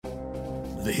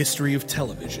The history of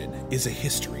television is a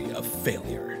history of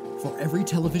failure. For every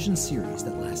television series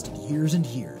that lasted years and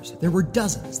years, there were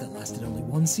dozens that lasted only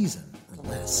one season or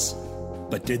less.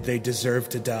 But did they deserve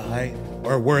to die?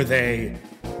 Or were they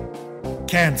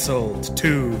canceled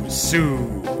too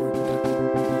soon?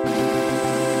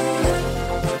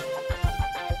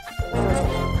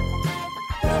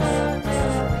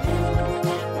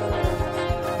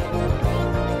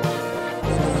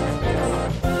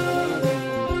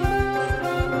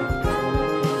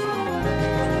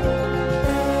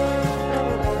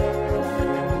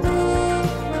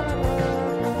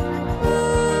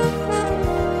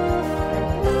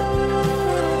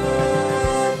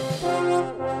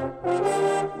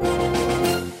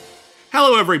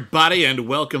 Hello, everybody, and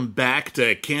welcome back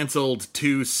to Canceled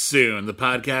Too Soon, the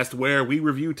podcast where we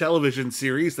review television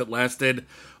series that lasted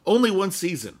only one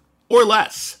season, or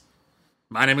less.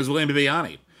 My name is William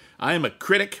Bibiani. I am a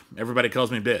critic. Everybody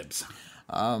calls me Bibbs.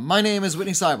 My name is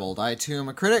Whitney Seibold. I, too, am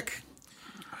a critic.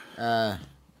 No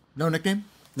nickname?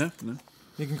 No.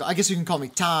 I guess you can call me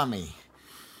Tommy.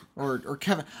 Or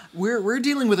Kevin. We're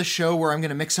dealing with a show where I'm going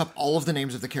to mix up all of the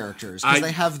names of the characters, because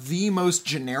they have the most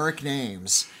generic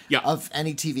names of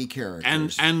any TV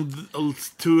characters. And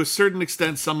to a certain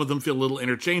extent, some of them feel a little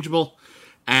interchangeable,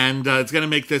 and it's going to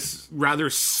make this rather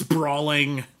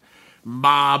sprawling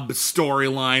mob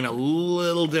storyline a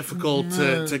little difficult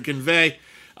to convey.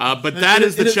 But that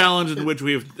is the challenge in which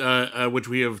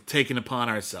we have taken upon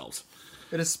ourselves.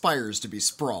 It aspires to be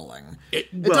sprawling.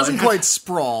 It doesn't quite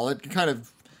sprawl. It kind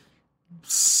of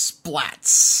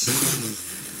splats.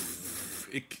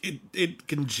 It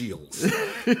congeals.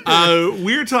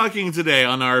 We're talking today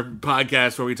on our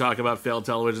podcast where we talk about failed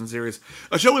television series,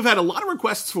 a show we've had a lot of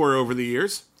requests for over the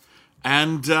years,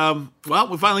 and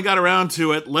we finally got around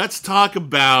to it. Let's talk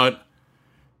about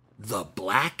the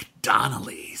Black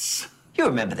Donnellys. You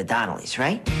remember the Donnellys,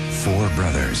 right? Four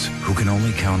brothers who can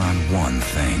only count on one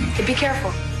thing. Hey, be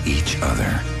careful. Each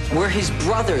other. We're his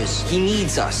brothers. He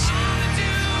needs us.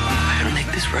 I gotta make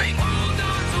this right.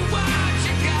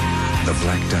 The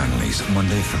Black Donnellys,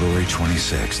 Monday, February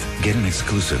 26th. Get an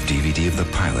exclusive DVD of the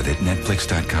pilot at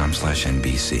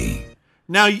netflix.com/NBC.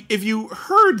 Now, if you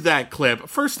heard that clip,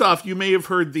 first off, you may have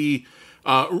heard the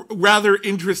rather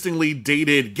interestingly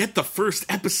dated "get the first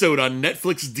episode on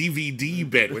Netflix DVD"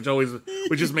 bit,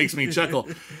 which just makes me chuckle.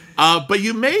 But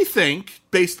you may think,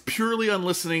 based purely on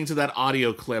listening to that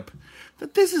audio clip,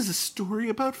 that this is a story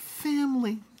about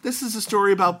family. This is a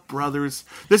story about brothers.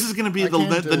 This is going to be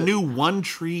the new One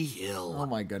Tree Hill. Oh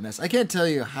my goodness. I can't tell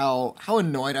you how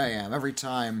annoyed I am every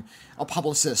time a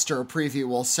publicist or a preview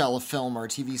will sell a film or a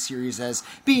TV series as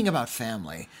being about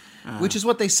family. Which is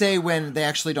what they say when they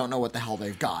actually don't know what the hell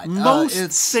they've got.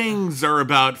 Most things are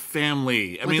about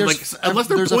family. I mean, unless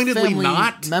they're pointedly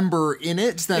not member in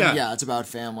it, then it's about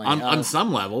family. On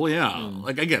some level,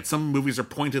 Like again, some movies are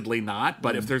pointedly not,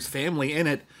 but if there's family in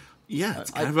it,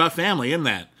 it's kind of about family in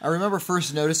that. I remember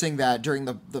first noticing that during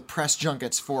the press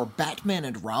junkets for Batman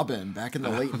and Robin back in the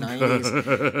late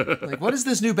 90s. Like, what is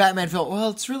this new Batman film?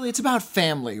 Well, it's about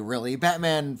family, really.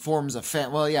 Batman forms a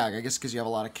family. Well, yeah, I guess because you have a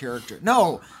lot of character.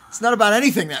 No, it's not about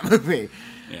anything, that movie.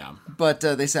 Yeah. But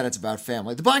they said it's about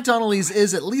family. The Black Donnellys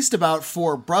is at least about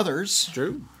four brothers.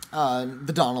 True.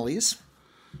 The Donnellys.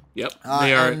 Yep,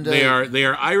 they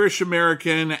are Irish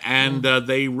American, and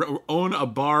they own a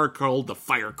bar called the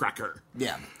Firecracker.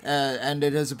 Yeah, and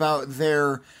it is about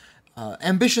their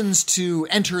ambitions to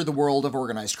enter the world of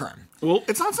organized crime. Well,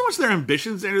 it's not so much their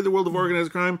ambitions to enter the world of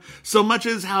organized crime, so much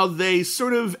as how they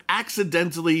sort of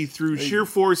accidentally, through sheer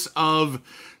force of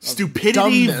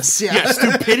stupidity,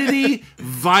 stupidity,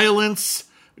 violence,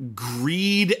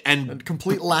 greed, and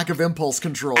complete lack of impulse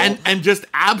control, and just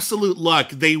absolute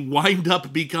luck, they wind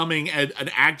up becoming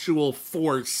an actual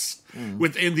force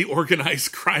within the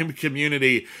organized crime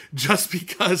community just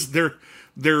because they're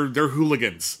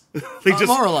hooligans.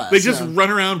 More or less, they just run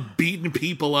around beating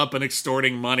people up and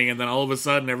extorting money, and then all of a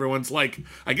sudden everyone's like,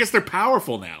 I guess they're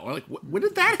powerful now. We're like, when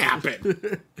did that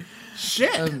happen?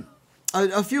 Shit.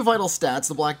 A few vital stats.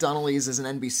 The Black Donnellys is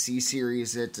an NBC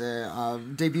series. It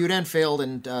debuted and failed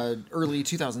in early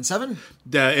 2007.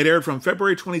 It aired from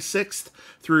February 26th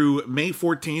through May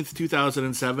 14th,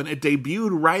 2007. It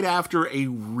debuted right after a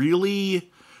really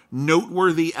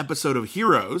noteworthy episode of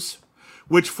Heroes,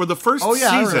 which for the first season...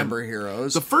 I remember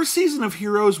Heroes. The first season of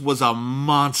Heroes was a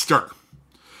monster.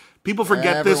 People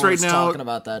forget this right now. Talking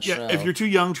about that show. If you're too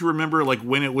young to remember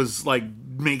when it was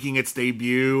making its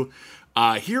debut...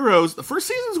 Heroes, the first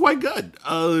season's quite good.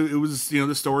 It was,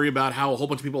 the story about how a whole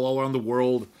bunch of people all around the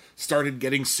world started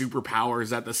getting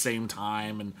superpowers at the same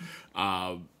time, and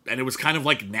And it was kind of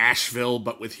like Nashville,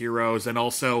 but with heroes, and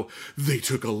also they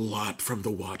took a lot from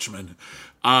The Watchmen.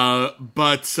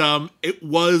 But it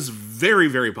was very,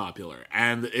 very popular,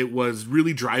 and it was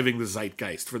really driving the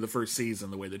zeitgeist for the first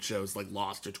season, the way that shows like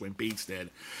Lost or Twin Peaks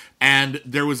did. And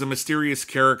there was a mysterious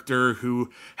character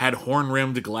who had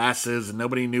horn-rimmed glasses, and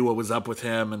nobody knew what was up with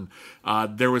him,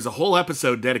 and there was a whole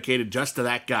episode dedicated just to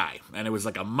that guy, and it was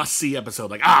like a must-see episode,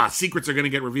 like, secrets are going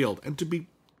to get revealed. And to be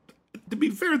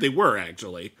fair, they were,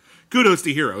 actually. Kudos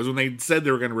to Heroes. When they said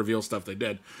they were going to reveal stuff, they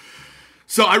did.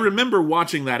 So I remember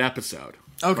watching that episode,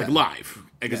 like live,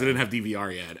 because I didn't have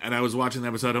DVR yet. And I was watching the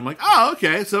episode, I'm like, oh,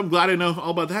 okay, so I'm glad I know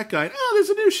all about that guy. Oh, there's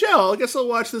a new show. I guess I'll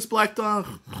watch this Black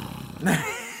Dawn.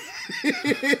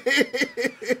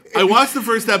 I watched the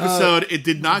first episode. It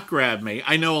did not grab me.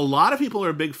 I know a lot of people are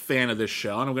a big fan of this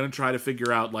show, and I'm going to try to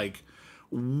figure out, like,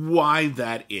 why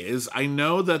that is. I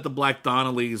know that the Black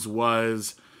Donnellys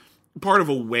was part of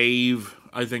a wave,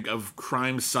 I think, of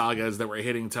crime sagas that were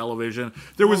hitting television.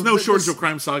 There was no shortage of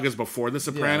crime sagas before The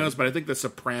Sopranos, but I think The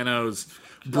Sopranos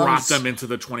brought them into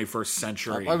the 21st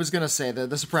century. I was going to say that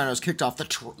The Sopranos kicked off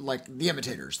the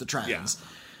imitators, the trends.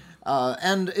 Yeah.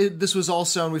 And this was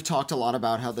also, and we've talked a lot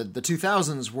about how the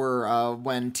 2000s were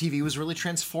when TV was really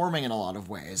transforming in a lot of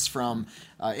ways, from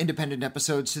independent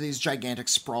episodes to these gigantic,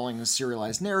 sprawling,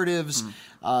 serialized narratives.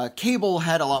 Cable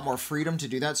had a lot more freedom to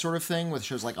do that sort of thing with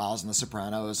shows like Oz and The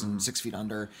Sopranos and 6 Feet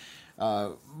Under.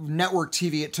 Network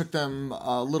TV, it took them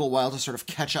a little while to sort of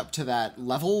catch up to that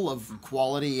level of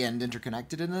quality and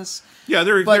interconnectedness. Yeah,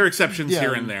 there are exceptions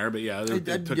here and there, but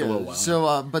it took a little while.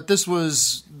 So, but this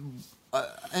was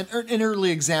an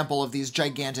early example of these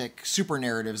gigantic super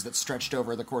narratives that stretched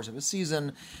over the course of a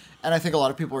season, and I think a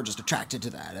lot of people were just attracted to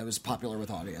that. It was popular with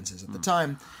audiences at the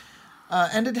time,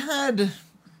 and it had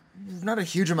not a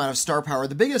huge amount of star power.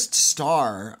 The biggest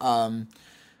star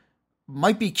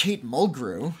might be Kate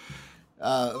Mulgrew.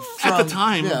 At the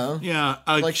time,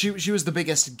 like she was the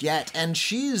biggest get, and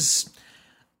she's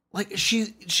like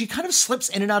she kind of slips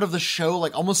in and out of the show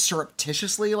like almost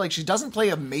surreptitiously. Like she doesn't play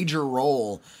a major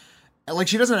role. Like,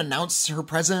 she doesn't announce her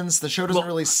presence. The show doesn't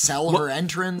really sell her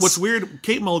entrance. What's weird,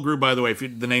 Kate Mulgrew, by the way, if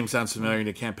the name sounds familiar and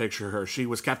you can't picture her, she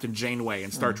was Captain Janeway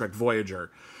in Star Trek Voyager.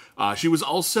 She was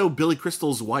also Billy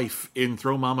Crystal's wife in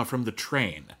Throw Mama from the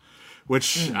Train,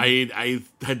 which I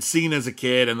had seen as a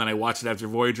kid, and then I watched it after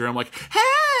Voyager. I'm like,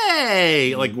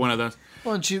 hey! Like one of those.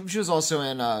 Well, and she was also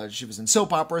in she was in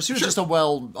soap operas. She was just a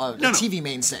TV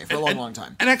mainstay for a long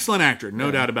time. An excellent actor,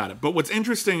 no doubt about it. But what's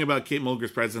interesting about Kate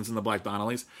Mulgrew's presence in the Black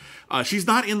Donnellys, she's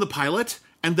not in the pilot,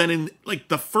 and then in like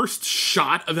the first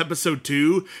shot of episode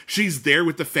 2, she's there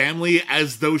with the family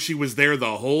as though she was there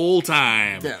the whole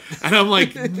time. Yeah. And I'm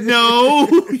like, no,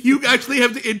 you actually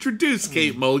have to introduce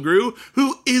Kate Mulgrew.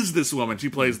 Who is this woman? She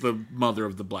plays the mother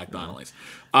of the Black Donnellys.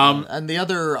 And the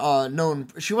other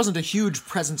she wasn't a huge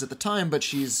presence at the time, but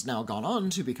she's now gone on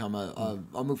to become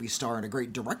a movie star and a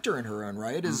great director in her own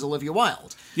right, is Olivia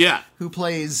Wilde. Yeah. Who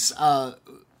plays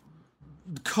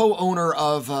co-owner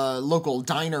of a local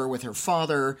diner with her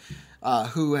father,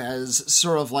 who has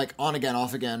sort of like on-again,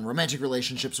 off-again romantic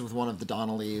relationships with one of the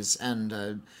Donnellys,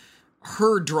 and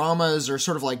her dramas are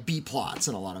sort of like B-plots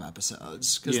in a lot of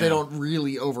episodes, because they don't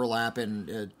really overlap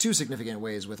in too significant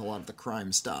ways with a lot of the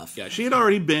crime stuff. Yeah, she had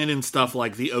already been in stuff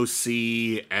like The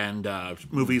O.C. and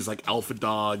movies like Alpha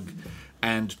Dog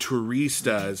and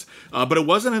Turistas, but it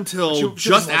wasn't until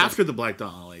just after the Black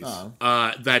Donnellys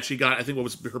that she got, I think, what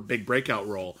was her big breakout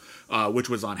role, which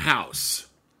was on House.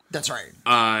 That's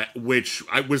right. Which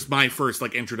was my first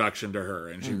like introduction to her,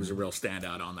 and she was a real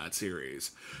standout on that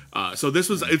series. So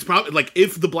it's probably like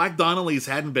if the Black Donnellys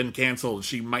hadn't been canceled,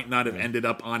 she might not have ended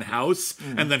up on House,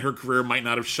 and then her career might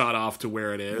not have shot off to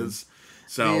where it is.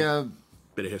 So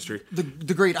bit of history.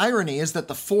 The great irony is that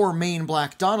the 4 main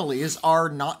Black Donnellys are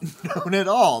not known at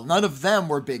all. None of them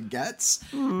were big gets,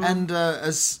 and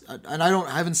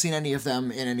I haven't seen any of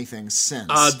them in anything since.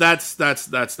 That's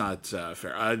not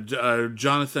fair.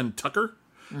 Jonathan Tucker,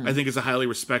 I think, is a highly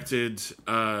respected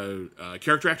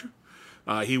character actor.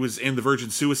 He was in The Virgin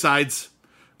Suicides.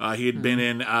 He had been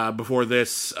in, before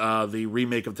this, the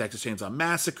remake of Texas Chainsaw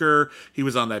Massacre. He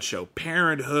was on that show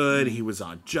Parenthood. He was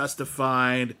on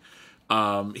Justified.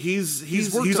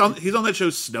 He's on that show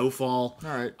Snowfall. All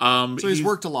right. So he's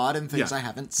worked a lot in things I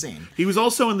haven't seen. He was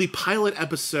also in the pilot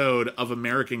episode of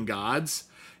American Gods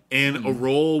in a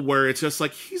role where it's just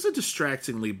like he's a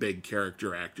distractingly big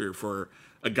character actor for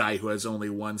a guy who has only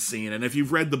one scene. And if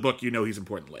you've read the book, you know he's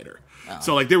important later.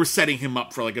 So like they were setting him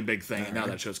up for like a big thing, and now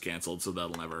that show's canceled, so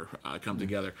that'll never come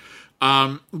together.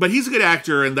 But he's a good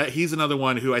actor, and that he's another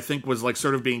one who I think was like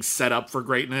sort of being set up for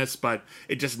greatness, but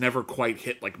it just never quite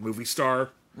hit like movie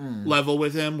star level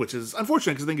with him, which is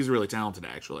unfortunate because I think he's really talented,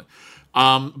 actually.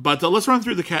 But let's run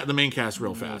through the main cast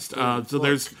real fast.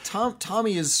 There's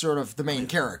Tommy is sort of the main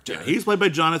character. He's played by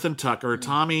Jonathan Tucker.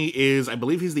 Tommy is, I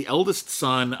believe, he's the eldest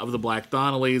son of the Black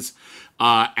Donnellys,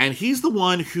 and he's the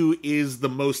one who is the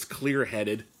most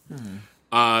clear-headed.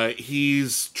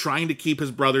 He's trying to keep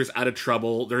his brothers out of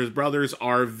trouble. His brothers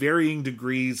are varying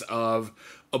degrees of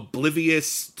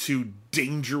oblivious to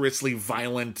dangerously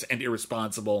violent and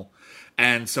irresponsible.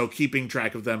 And so keeping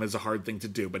track of them is a hard thing to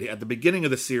do. But at the beginning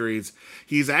of the series,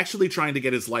 he's actually trying to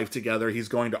get his life together. He's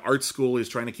going to art school. He's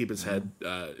trying to keep his head,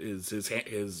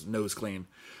 his nose clean.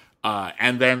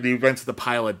 And then the events of the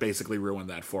pilot basically ruined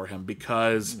that for him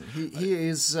because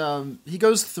he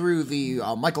goes through the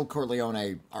Michael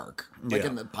Corleone arc, like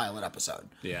in the pilot episode.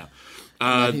 Yeah.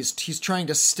 He's trying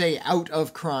to stay out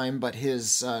of crime, but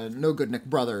his no good Nick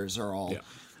brothers are all... Yeah.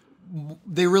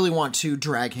 They really want to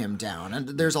drag him down. And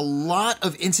there's a lot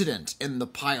of incident in the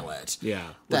pilot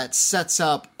that sets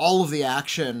up all of the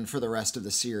action for the rest of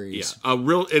the series.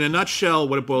 Yeah. In a nutshell,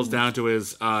 what it boils down to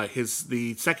is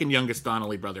the second youngest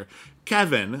Donnelly brother,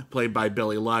 Kevin, played by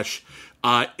Billy Lush,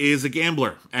 is a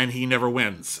gambler, and he never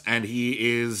wins. And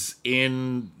he is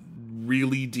in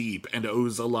really deep and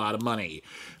owes a lot of money.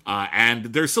 And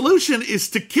their solution is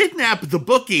to kidnap the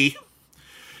bookie,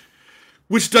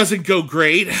 which doesn't go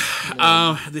great.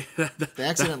 They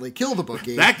accidentally kill the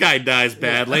bookie. That guy dies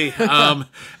badly.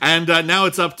 And now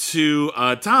it's up to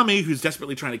Tommy, who's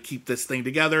desperately trying to keep this thing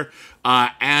together,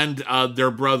 and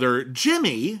their brother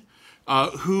Jimmy,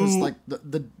 who's like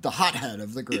the hothead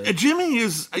of the group. Jimmy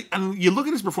is, and you look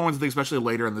at his performance, I think, especially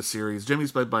later in the series.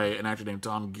 Jimmy's played by an actor named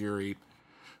Tom Geary.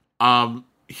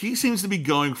 He seems to be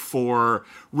going for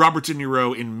Robert De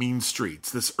Niro in Mean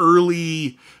Streets. This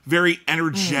early, very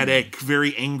energetic,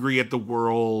 very angry at the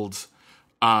world,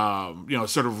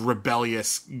 sort of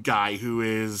rebellious guy who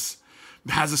has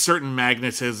a certain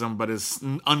magnetism, but is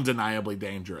undeniably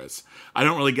dangerous. I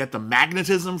don't really get the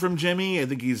magnetism from Jimmy. I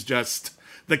think he's just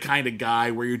the kind of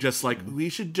guy where you're just like, we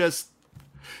should just...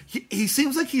 He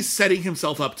seems like he's setting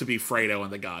himself up to be Fredo in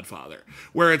The Godfather,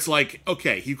 where it's like,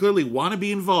 okay, you clearly want to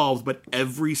be involved, but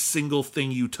every single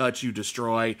thing you touch, you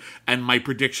destroy. And my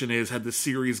prediction is, had the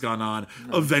series gone on,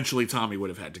 eventually Tommy would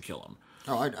have had to kill him.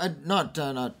 Oh, not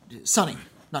Sonny,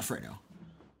 not Fredo.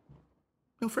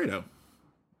 No, Fredo.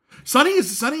 Sonny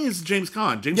is James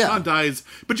Caan. James Caan dies,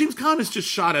 but James Caan is just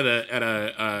shot at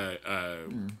a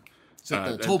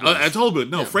toll booth.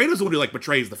 No, Fredo's the one who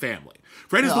betrays the family.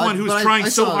 Fredo's the one who's trying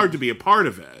so hard to be a part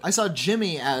of it. I saw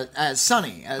Jimmy as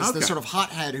Sonny, as the sort of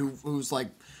hothead who's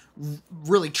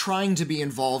really trying to be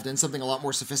involved in something a lot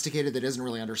more sophisticated that doesn't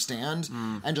really understand,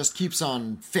 and just keeps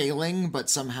on failing, but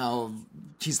somehow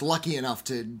he's lucky enough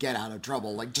to get out of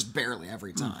trouble, just barely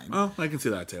every time. Well, I can see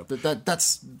that too.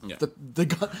 That's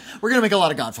we're gonna make a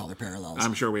lot of Godfather parallels.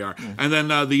 I'm sure we are. Yeah. And then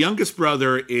the youngest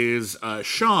brother is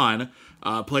Sean,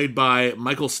 played by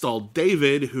Michael Stahl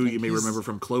David, who you may remember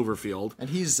from Cloverfield. And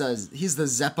he's the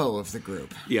Zeppo of the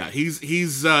group. Yeah, he's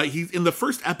in the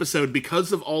first episode,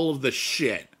 because of all of the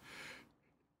shit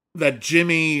that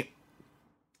Jimmy,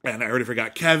 and I already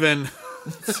forgot, Kevin.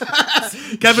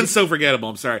 Kevin's so forgettable,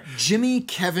 I'm sorry. Jimmy,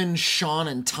 Kevin, Sean,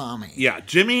 and Tommy. Yeah,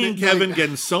 Jimmy and Kevin get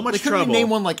in so much trouble. Couldn't name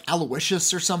one like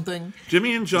Aloysius or something?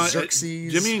 Jimmy and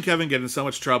Kevin get in so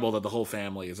much trouble that the whole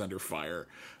family is under fire.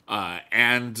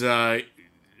 And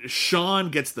Sean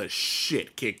gets the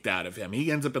shit kicked out of him.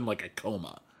 He ends up in a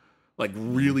coma.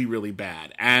 Really, really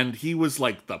bad. And he was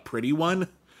the pretty one.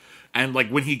 And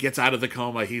when he gets out of the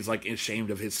coma, he's ashamed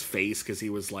of his face because he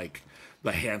was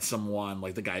the handsome one,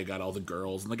 the guy who got all the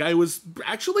girls. And the guy was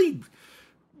actually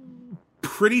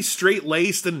pretty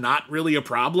straight-laced and not really a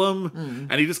problem.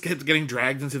 And he just kept getting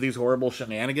dragged into these horrible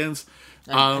shenanigans.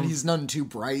 And he's none too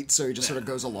bright, so he just sort of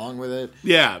goes along with it.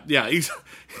 Yeah. He's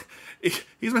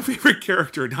my favorite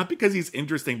character, not because he's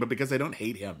interesting, but because I don't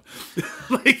hate him.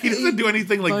 He doesn't do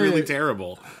anything really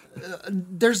terrible.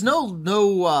 There's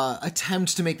no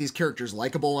attempt to make these characters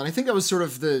likable, and I think that was sort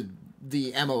of the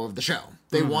MO of the show.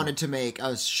 They wanted to make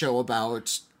a show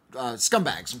about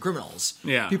scumbags and criminals.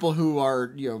 Yeah. People who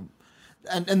are,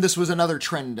 and this was another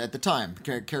trend at the time.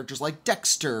 Characters like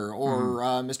Dexter or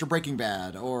Mr. Breaking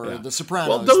Bad or The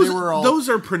Sopranos. Well, those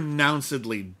are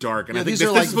pronouncedly dark, and I think this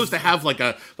is supposed to have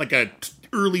a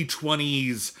early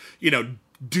 20s,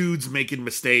 dudes making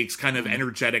mistakes, kind of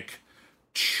energetic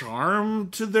charm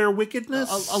to their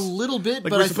wickedness. A little bit,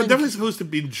 but we're definitely supposed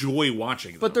to enjoy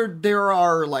watching them. But there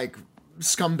are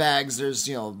scumbags. There's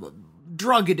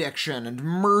drug addiction and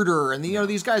murder, and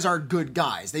these guys aren't good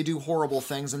guys. They do horrible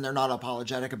things, and they're not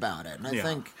apologetic about it. And I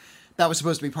think that was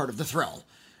supposed to be part of the thrill.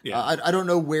 Yeah. I don't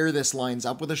know where this lines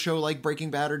up with a show like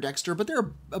Breaking Bad or Dexter, but they're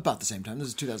about the same time. This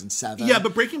is 2007. Yeah,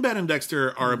 but Breaking Bad and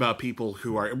Dexter are about people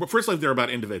who are... Well, first, they're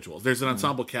about individuals. There's an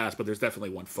ensemble cast, but there's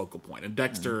definitely one focal point. In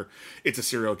Dexter, it's a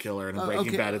serial killer, and in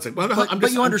Breaking Bad, it's like... Well,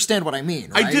 but you understand what I mean,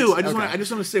 right? I do. I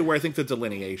just want to say where I think the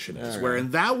delineation is. Where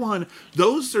in that one,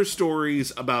 those are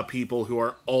stories about people who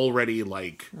are already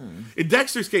like... In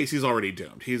Dexter's case, he's already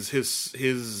doomed.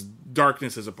 His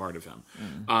darkness is a part of him.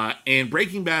 In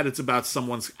Breaking Bad, it's about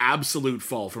someone's absolute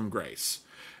fall from grace.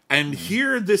 And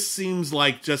here, this seems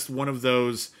like just one of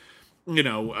those,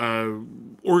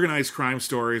 organized crime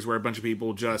stories where a bunch of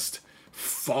people just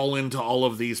fall into all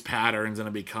of these patterns, and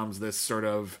it becomes this sort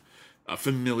of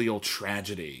familial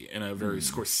tragedy in a very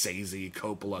Scorsese,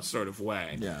 Coppola sort of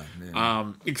way.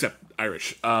 Yeah. Except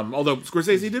Irish. Although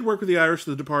Scorsese did work with the Irish,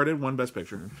 The Departed, won Best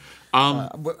Picture.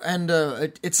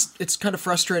 It's kind of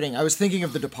frustrating. I was thinking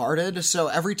of The Departed, so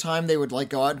every time they would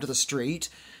go out into the street,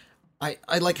 I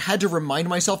had to remind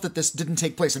myself that this didn't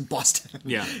take place in Boston.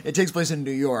 Yeah. It takes place in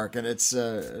New York, and it's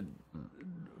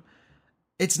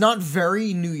not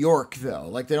very New York though.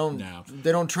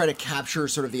 They don't try to capture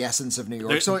sort of the essence of New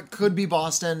York. So it could be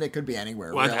Boston, it could be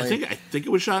anywhere. Well, really. I think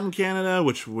it was shot in Canada,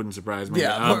 which wouldn't surprise me.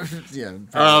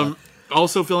 Yeah.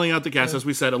 Also filling out the cast, as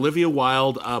we said, Olivia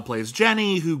Wilde plays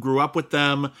Jenny, who grew up with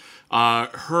them.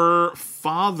 Her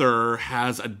father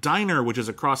has a diner, which is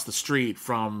across the street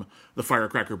from the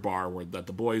Firecracker Bar that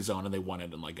the boys own, and they won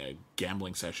it in a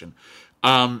gambling session.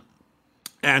 And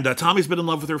Tommy's been in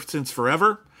love with her since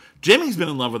forever. Jimmy's been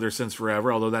in love with her since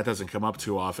forever, although that doesn't come up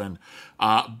too often.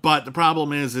 But the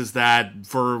problem is that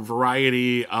for a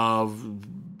variety of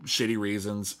shitty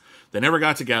reasons, they never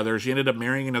got together. She ended up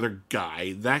marrying another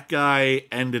guy. That guy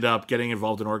ended up getting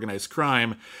involved in organized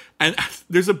crime. And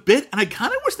there's a bit, and I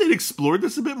kind of wish they'd explored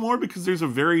this a bit more, because there's a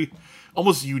very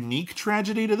almost unique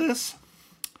tragedy to this.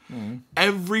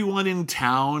 Everyone in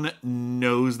town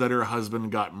knows that her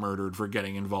husband got murdered for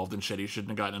getting involved in shit he shouldn't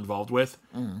have gotten involved with,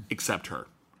 except her.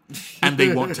 And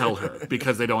they won't tell her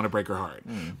because they don't want to break her heart.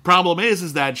 Problem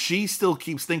is that she still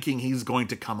keeps thinking he's going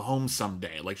to come home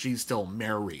someday. She's still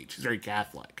married. She's very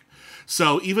Catholic.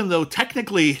 So even though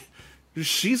technically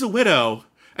she's a widow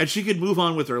and she could move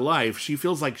on with her life, she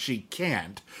feels like she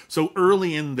can't. So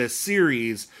early in this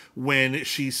series, when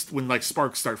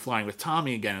sparks start flying with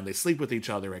Tommy again and they sleep with each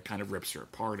other, it kind of rips her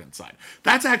apart inside.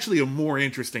 That's actually a more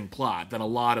interesting plot than a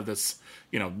lot of this,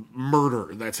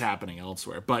 murder that's happening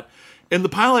elsewhere. But in the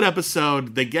pilot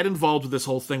episode, they get involved with this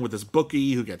whole thing with this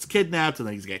bookie who gets kidnapped and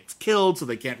then he gets killed, so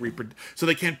they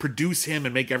can't produce him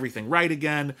and make everything right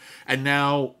again. And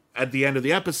now at the end of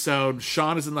the episode,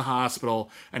 Sean is in the hospital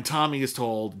and Tommy is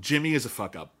told Jimmy is a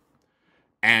fuck up.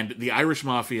 And the Irish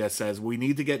Mafia says, we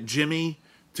need to get Jimmy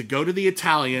to go to the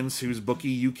Italians whose bookie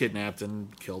you kidnapped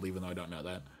and killed, even though I don't know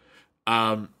that.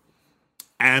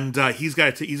 And he's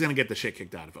going to get the shit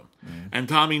kicked out of him. And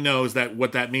Tommy knows that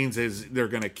what that means is they're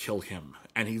going to kill him.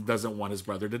 And he doesn't want his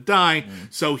brother to die.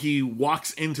 So he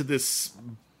walks into this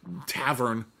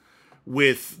tavern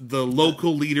with the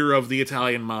local leader of the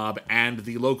Italian mob and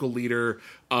the local leader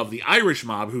of the Irish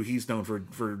mob, who he's known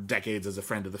for decades as a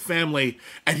friend of the family.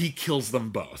 And he kills them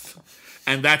both.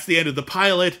 And that's the end of the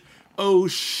pilot. Oh,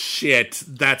 shit.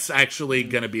 That's actually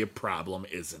going to be a problem,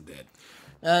 isn't it?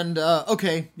 And,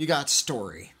 okay, you got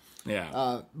story.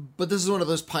 Yeah. But this is one of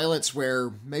those pilots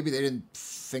where maybe they didn't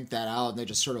think that out and they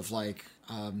just sort of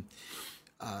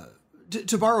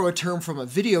to borrow a term from a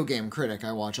video game critic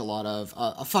I watch a lot of,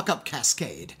 a fuck-up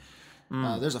cascade.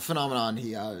 There's a phenomenon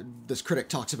this critic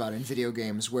talks about in video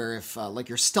games where if,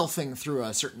 you're stealthing through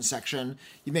a certain section,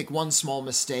 you make one small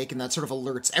mistake and that sort of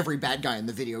alerts every bad guy in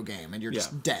the video game and you're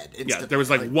just dead instantly. Yeah, there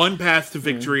was one path to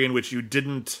victory in which you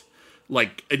didn't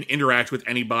interact with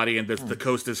anybody and the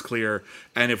coast is clear,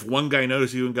 and if one guy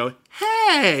notices you and go,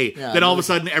 hey, then all of a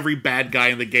sudden every bad guy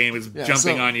in the game is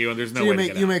jumping on you and there's no way to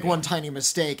get out. You make one tiny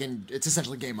mistake and it's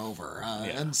essentially game over.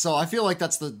 And so I feel like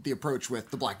that's the approach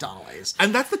with the Black Donnellys.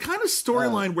 And that's the kind of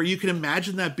storyline where you can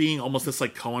imagine that being almost this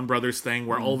Coen Brothers thing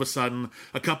where all of a sudden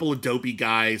a couple of dopey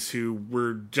guys who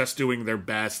were just doing their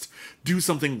best do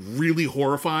something really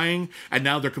horrifying, and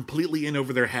now they're completely in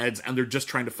over their heads and they're just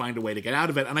trying to find a way to get out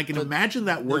of it. And I can imagine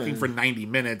that working for 90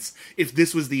 minutes if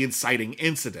this was the inciting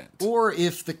incident. Or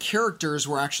if the characters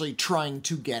were actually trying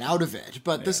to get out of it.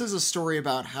 But this is a story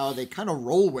about how they kind of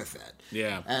roll with it.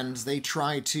 Yeah. And they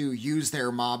try to use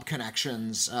their mob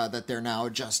connections that they're now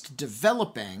just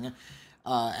developing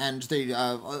And they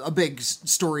a big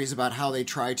story is about how they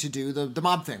try to do the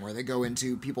mob thing, where they go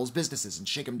into people's businesses and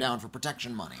shake them down for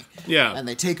protection money. Yeah. And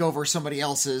they take over somebody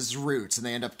else's roots, and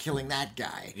they end up killing that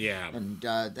guy. Yeah.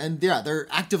 And they're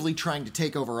actively trying to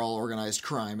take over all organized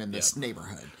crime in this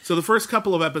neighborhood. So the first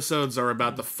couple of episodes are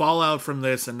about the fallout from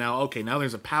this, and now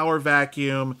there's a power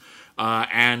vacuum,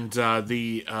 and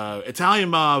the Italian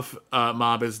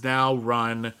mob is now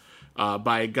run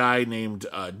by a guy named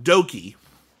Doki,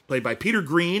 played by Peter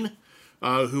Green,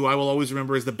 who I will always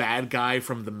remember as the bad guy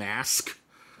from The Mask.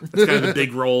 That's kind of the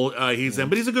big role he's in,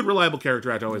 but he's a good, reliable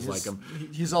character. I always like him.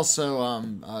 He's also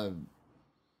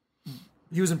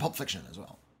he was in Pulp Fiction as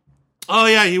well. Oh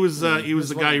yeah, he was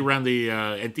the guy who ran the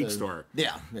antique store.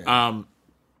 Yeah.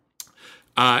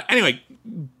 Anyway,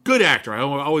 good actor. I'm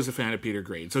always a fan of Peter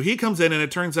Green. So he comes in, and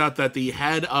it turns out that the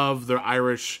head of the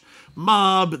Irish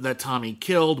mob that Tommy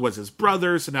killed was his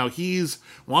brother. So now he's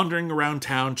wandering around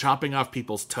town, chopping off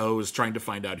people's toes, trying to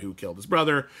find out who killed his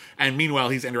brother. And meanwhile,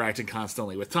 he's interacting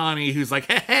constantly with Tommy, who's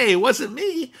like, hey, it wasn't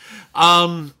me.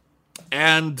 So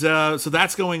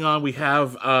that's going on. We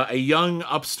have a young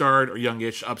upstart, or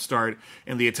youngish upstart,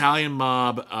 in the Italian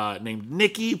mob named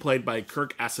Nicky, played by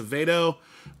Kirk Acevedo,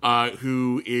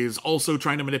 who is also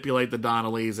trying to manipulate the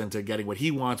Donnellys into getting what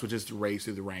he wants, which is to rise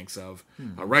through the ranks of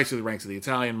the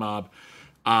Italian mob.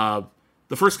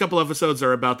 The first couple episodes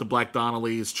are about the Black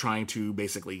Donnellys trying to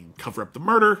basically cover up the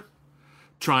murder,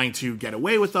 trying to get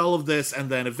away with all of this, and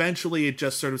then eventually it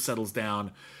just sort of settles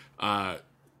down.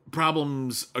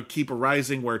 Problems keep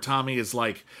arising where Tommy is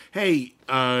like, hey,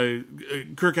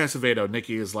 Kirk Acevedo,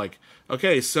 Nicky is like,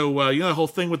 okay, so you know the whole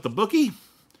thing with the bookie?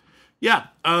 Yeah,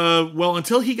 well,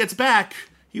 until he gets back,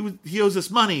 he owes us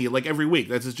money, like, every week.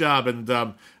 That's his job,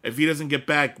 and if he doesn't get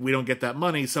back, we don't get that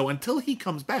money. So until he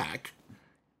comes back,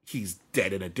 he's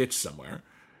dead in a ditch somewhere.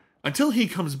 Until he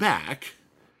comes back,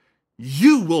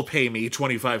 you will pay me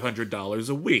 $2,500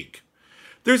 a week.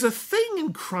 There's a thing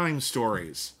in crime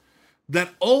stories that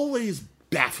always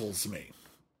baffles me,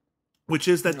 which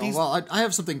is that these... Well, I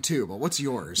have something too, but what's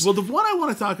yours? Well, the one I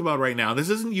want to talk about right now, this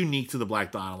isn't unique to the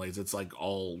Black Donnellys. It's like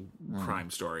all crime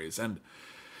stories. And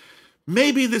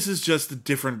maybe this is just a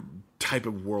different type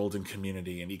of world and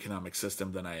community and economic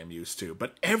system than I am used to.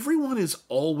 But everyone is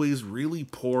always really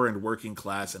poor and working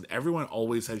class, and everyone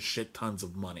always has shit tons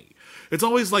of money. It's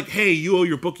always like, hey, you owe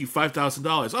your bookie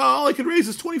 $5,000. Oh, all I can raise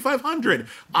is $2,500.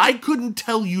 I couldn't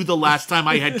tell you the last time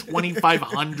I had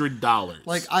 $2,500.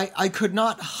 Like, I could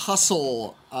not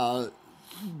hustle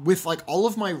with, like, all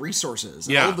of my resources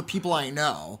and all of the people I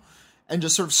know and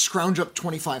just sort of scrounge up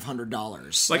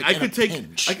 $2,500. Like I could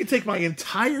take my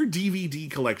entire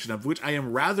DVD collection, of which I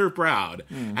am rather proud,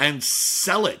 and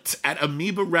sell it at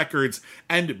Amoeba Records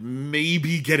and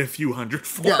maybe get a few hundred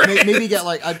for it. Yeah, maybe get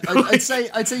like I'd say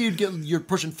you're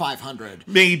pushing 500.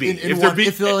 Maybe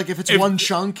if it's one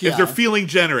chunk. If they're feeling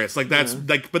generous, like that's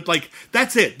but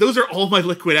that's it. Those are all my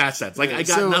liquid assets. Like I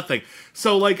got nothing.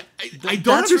 So like I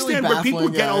don't understand really where people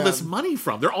get all this money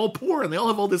from. They're all poor and they all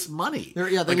have all this money.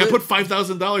 I put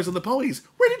 $5,000 on the ponies.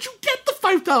 Where did you get the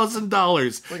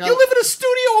 $5,000? You live in a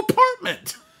studio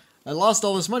apartment. I lost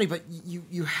all this money, but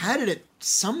you had it at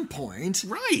some point,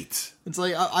 right? It's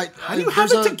like how do you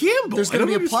have it to gamble? There's going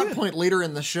to be a plot point later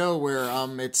in the show where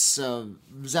it's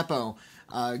Zeppo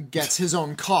gets his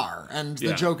own car, and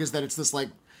the joke is that it's this like.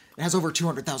 It has over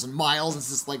 200,000 miles. It's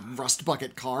this like rust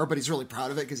bucket car, but he's really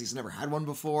proud of it because he's never had one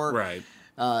before. Right.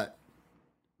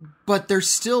 But they're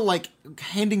still like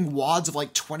handing wads of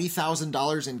like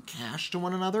 $20,000 in cash to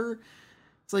one another.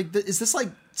 It's like, is this like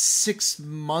 6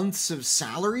 months of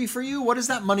salary for you? What does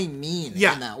that money mean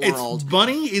in that world?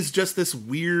 Money is just this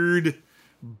weird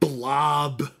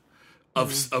blob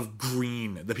of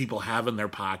green that people have in their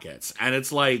pockets. And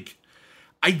it's like,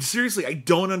 I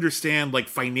don't understand, like,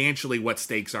 financially what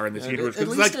stakes are in this universe.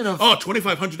 It's like,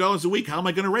 $2,500 a week. How am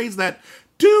I going to raise that?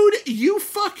 Dude, you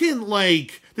fucking,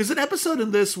 like... There's an episode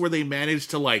in this where they manage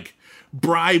to, like,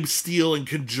 bribe, steal, and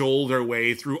cajole their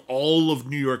way through all of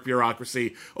New York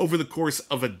bureaucracy over the course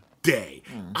of a day.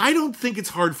 I don't think it's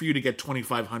hard for you to get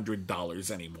 $2,500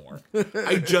 anymore.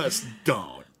 I just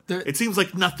don't. It seems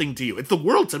like nothing to you. It's the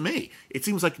world to me. It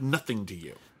seems like nothing to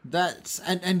you. That's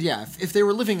and yeah, if they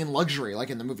were living in luxury,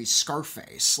 like in the movie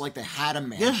Scarface, like they had a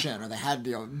mansion or they had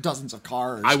dozens of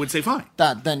cars, I would say fine.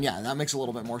 That makes a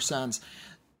little bit more sense.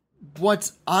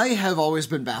 What I have always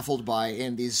been baffled by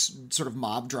in these sort of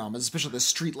mob dramas, especially the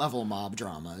street level mob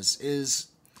dramas, is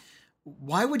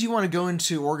why would you want to go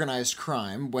into organized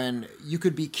crime when you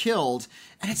could be killed?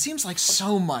 And it seems like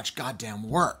so much goddamn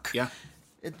work. Yeah.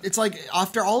 It's like,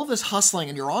 after all of this hustling,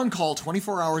 and you're on call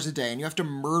 24 hours a day, and you have to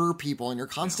murder people, and you're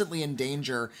constantly in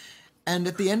danger, And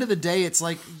at the end of the day, it's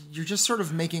like you're just sort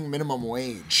of making minimum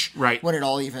wage, Right. When it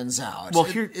all evens out. Well,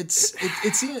 it here- it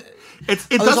It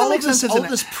doesn't make sense. All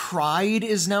this pride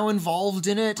is now involved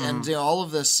in it, and all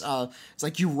of this. It's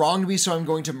like you wronged me, so I'm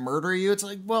going to murder you. It's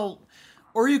like, well,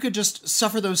 or you could just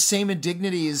suffer those same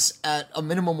indignities at a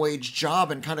minimum wage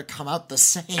job and kind of come out the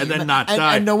same, And then not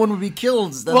die. and no one would be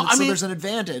killed. Then, Well, I so mean, there's an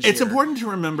advantage. It's here. important to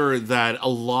remember that a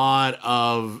lot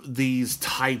of these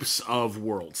types of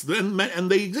worlds, and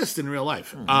they exist in real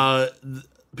life,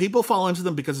 people fall into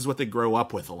them because it's what they grow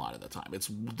up with a lot of the time. It's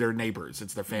their neighbors,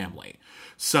 it's their family.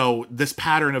 So this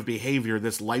pattern of behavior,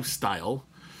 this lifestyle,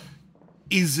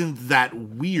 isn't that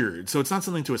weird. So it's not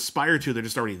something to aspire to. They're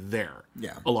just already there.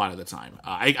 Yeah. A lot of the time.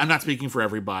 I'm not speaking for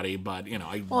everybody, but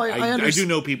I I do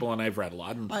know people, and I've read a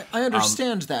lot. And, I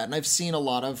understand that, and I've seen a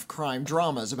lot of crime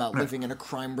dramas about living in a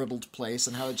crime-riddled place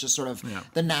and how it's just sort of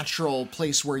the natural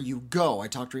place where you go. I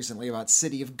talked recently about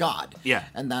City of God. Yeah.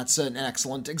 And that's an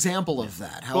excellent example of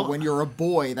that. How when you're a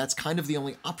boy, that's kind of the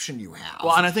only option you have.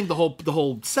 Well, and I think the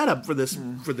whole setup for this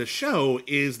show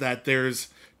is that there's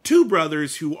two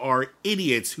brothers who are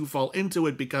idiots who fall into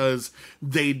it because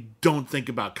they don't think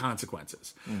about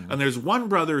consequences. And there's one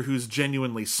brother who's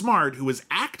genuinely smart, who is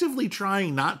actively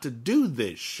trying not to do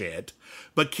this shit,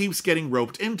 but keeps getting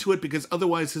roped into it because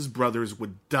otherwise his brothers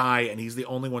would die, and he's the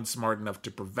only one smart enough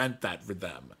to prevent that for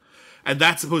them. And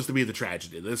that's supposed to be the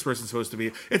tragedy. This person's supposed to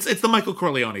be... It's the Michael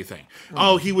Corleone thing.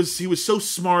 Oh, he was so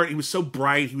smart. He was so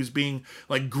bright. He was being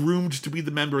groomed to be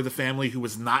the member of the family who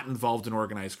was not involved in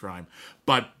organized crime.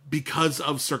 But because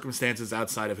of circumstances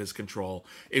outside of his control,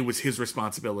 it was his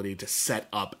responsibility to set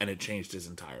up, and it changed his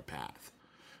entire path.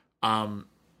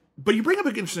 But you bring up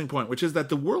an interesting point, which is that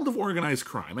the world of organized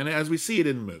crime, and as we see it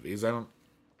in movies, I don't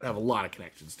have a lot of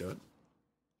connections to it.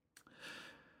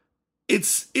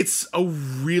 It's a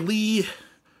really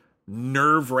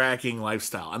nerve-wracking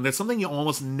lifestyle. And there's something you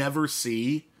almost never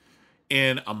see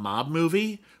in a mob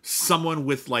movie. Someone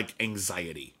with,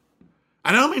 anxiety.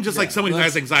 I don't mean just someone who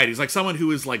has anxiety. It's like someone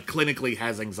who is, clinically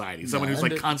has anxiety. Someone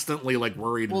who's, constantly,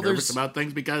 worried and nervous about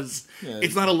things because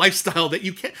it's not a lifestyle that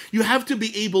you can't... You have to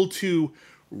be able to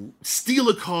steal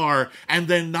a car and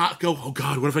then not go, oh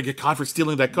God, what if I get caught for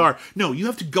stealing that car? No, you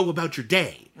have to go about your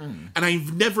day. And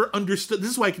I've never understood, this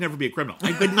is why I can never be a criminal.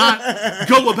 I could not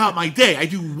go about my day. I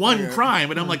do one crime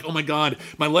and I'm like, oh my God,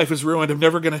 my life is ruined. I'm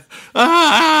never gonna,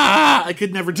 I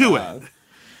could never do it.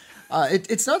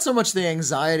 It's not so much the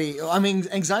anxiety. I mean,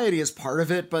 anxiety is part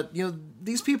of it, but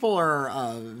these people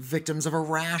are victims of a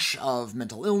rash of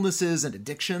mental illnesses and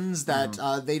addictions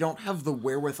that they don't have the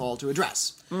wherewithal to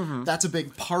address. That's a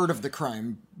big part of the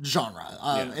crime genre.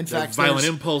 In fact, violent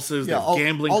impulses,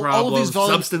 gambling problems,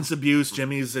 substance abuse.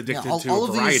 Jimmy's addicted to a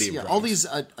variety of drugs. All these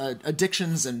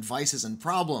addictions and vices and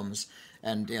problems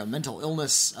and mental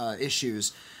illness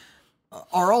issues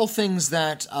are all things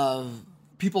that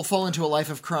people fall into a life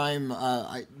of crime.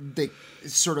 They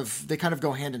kind of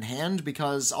go hand in hand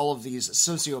because all of these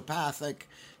sociopathic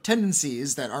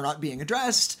tendencies that are not being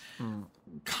addressed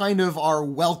kind of are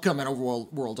welcome in a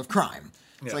world of crime.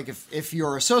 It's like if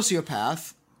you're a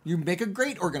sociopath, you make a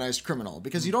great organized criminal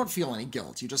because you don't feel any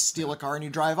guilt. You just steal a car and you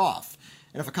drive off.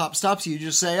 And if a cop stops you, you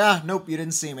just say, nope, you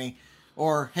didn't see me.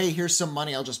 Or, hey, here's some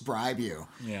money, I'll just bribe you.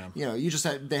 Yeah.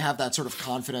 They have that sort of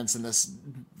confidence in this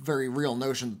very real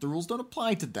notion that the rules don't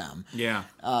apply to them. Yeah.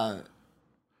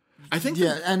 I think...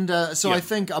 I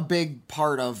think a big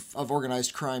part of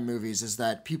organized crime movies is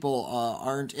that people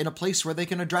aren't in a place where they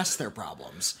can address their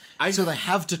problems. So they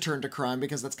have to turn to crime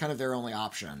because that's kind of their only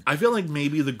option. I feel like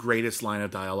maybe the greatest line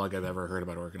of dialogue I've ever heard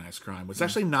about organized crime was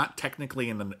actually not technically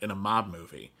in a mob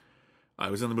movie.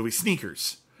 It was in the movie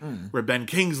Sneakers. Where Ben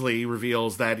Kingsley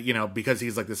reveals that, because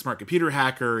he's this smart computer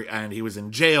hacker and he was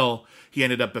in jail, he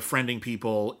ended up befriending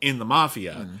people in the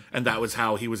mafia. And that was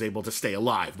how he was able to stay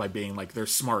alive, by being their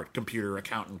smart computer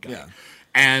accountant guy. Yeah.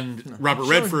 And Robert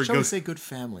Redford goes... say good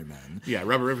family man. Yeah,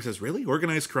 Robert Redford says, really?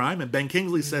 Organized crime? And Ben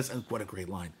Kingsley says, and what a great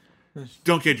line,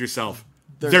 don't kid yourself.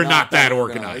 They're not that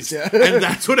organized. Yeah. And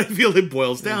that's what I feel it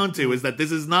boils down to, is that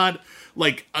this is not...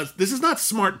 this is not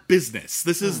smart business.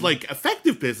 This is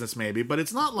effective business maybe, but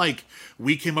it's not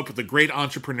we came up with a great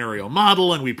entrepreneurial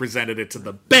model and we presented it to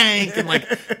the bank and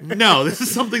no, this is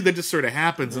something that just sort of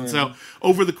happens. And so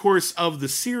over the course of the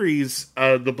series,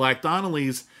 the Black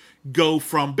Donnellys go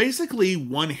from basically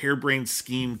one harebrained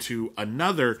scheme to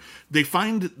another. They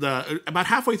find about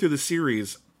halfway through the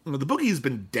series, the boogie's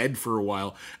been dead for a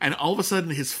while, and all of a sudden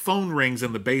his phone rings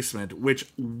in the basement,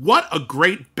 what a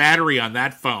great battery on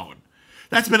that phone.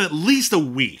 That's been at least a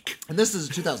week. And this is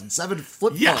a 2007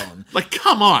 flip Yeah, phone. like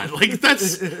come on, like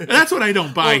that's what I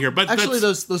don't buy here. But actually,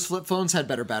 that's, those flip phones had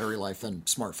better battery life than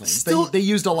smartphones. Still- they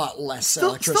used a lot less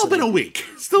electricity. still been a week.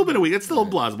 Still been a week. It's still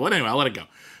plausible. But anyway, I'll let it go.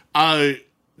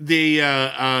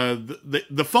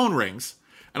 The phone rings.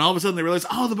 And all of a sudden they realize,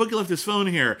 oh, the bookie left his phone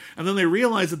here. And then they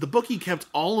realize that the bookie kept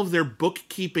all of their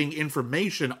bookkeeping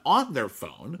information on their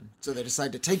phone. So they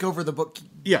decide to take over the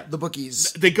Yeah. the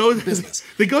bookies. They go business.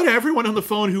 They go to everyone on the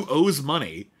phone who owes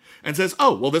money and says,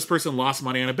 oh, well, this person lost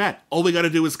money on a bet. All we got to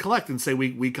do is collect and say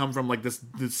we come from like this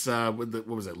what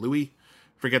was it, Louis?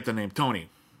 Forget the name. Tony.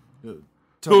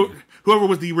 Tony. Whoever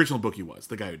was the original bookie was,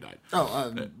 the guy who died.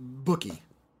 Bookie.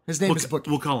 His name is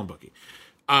Bookie. We'll call him Bookie.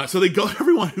 So they go to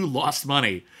everyone who lost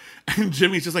money, and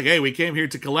Jimmy's just like, hey, we came here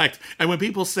to collect. And when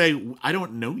people say, I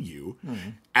don't know you,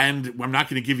 and I'm not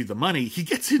going to give you the money, he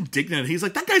gets indignant. He's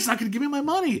like, that guy's not going to give me my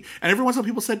money. And every once in a while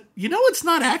people said, you know, it's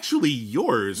not actually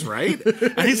yours, right?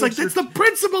 And he's like, that's the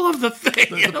principle of the thing.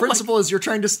 The principle is you're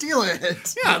trying to steal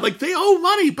it. Yeah, like they owe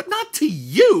money, but not to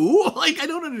you. Like, I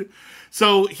don't understand.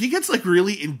 So he gets like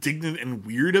really indignant and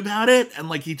weird about it. And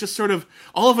like he just sort of,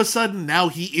 all of a sudden now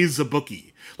he is a bookie.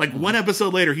 Like one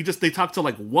episode later, they talk to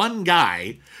like one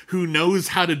guy who knows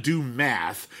how to do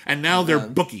math, and now they're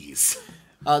bookies.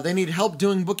 They need help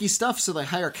doing bookie stuff, so they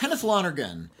hire Kenneth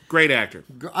Lonergan. Great actor.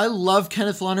 I love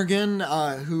Kenneth Lonergan,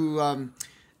 who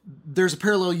there's a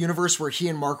parallel universe where he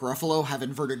and Mark Ruffalo have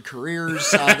inverted careers.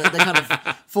 They kind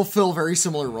of fulfill very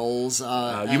similar roles.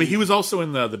 You mean he was also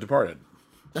in The Departed?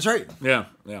 That's right. Yeah,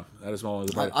 that is one of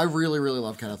the Departed. I really, really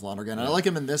love Kenneth Lonergan. And I like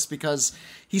him in this because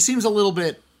he seems a little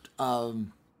bit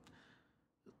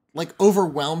like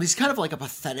overwhelmed. He's kind of like a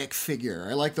pathetic figure.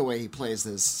 I like the way he plays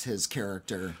his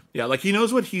character. Yeah, like he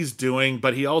knows what he's doing,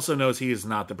 but he also knows he is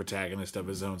not the protagonist of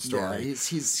his own story. Yeah,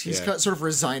 he's sort of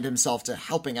resigned himself to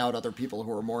helping out other people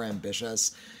who are more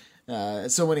ambitious.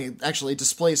 So when he actually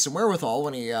displays some wherewithal,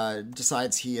 when he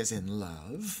decides he is in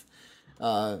love,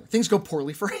 things go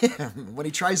poorly for him. When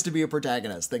he tries to be a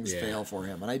protagonist, things fail for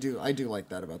him, and I do like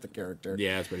that about the character.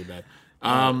 Yeah, it's pretty bad.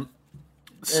 And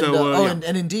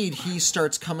indeed, he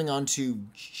starts coming on to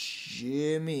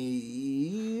Jimmy's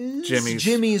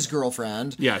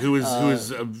girlfriend. Yeah, who is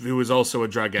also a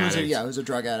drug addict. Who's a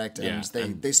drug addict, and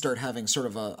they start having sort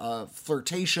of a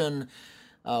flirtation,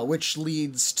 which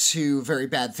leads to very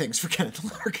bad things for Kenneth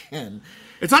Lonergan.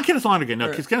 It's not Kenneth Lonergan, no.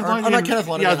 Because Kenneth Lonergan, not Kenneth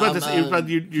Lonergan. Yeah, I was about to say,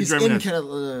 you're driving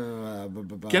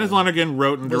Kenneth Lonergan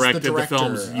wrote and directed the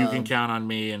films You Can Count on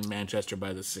Me and Manchester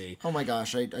by the Sea. Oh my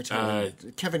gosh, I tell you,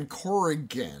 Kevin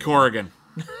Corrigan. Lonergan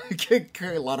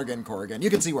Corrigan. You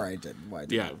can see why I did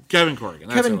Kevin Corrigan.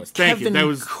 That's what it was. Thank you. That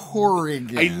was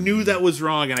Corrigan. I knew that was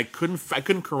wrong, and I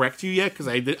couldn't correct you yet because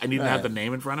I didn't have the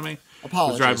name in front of me.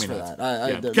 Apologies for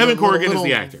that. Kevin Corrigan is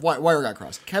the actor. Wire got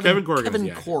crossed. Kevin Corrigan Kevin is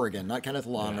the actor. Corrigan, not Kenneth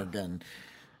Lonergan.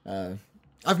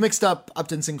 I've mixed up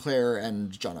Upton Sinclair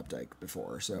and John Updike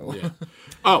before, so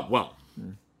Oh well.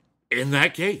 In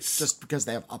that case, just because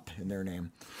they have "up" in their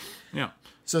name. Yeah.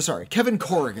 So sorry, Kevin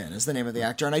Corrigan is the name of the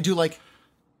actor, and I do like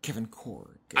Kevin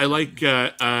Corrigan. I like. You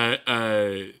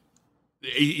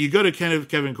go to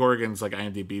Kevin Corrigan's like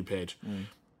IMDb page,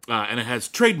 and it has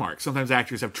trademarks. Sometimes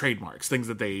actors have trademarks, things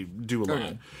that they do a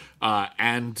lot.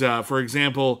 And for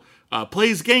example,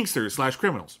 plays gangsters /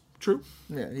 criminals. True.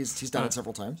 Yeah, he's done it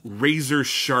several times. Razor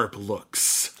sharp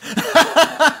looks.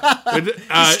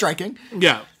 Striking.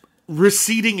 Yeah.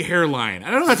 Receding hairline. I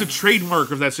don't know if that's a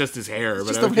trademark or if that's just his hair. It's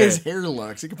but just the way his hair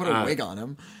looks. You can put a wig on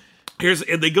him.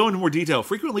 And they go into more detail.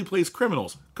 Frequently plays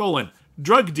criminals,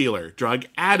 drug dealer, drug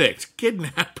addict,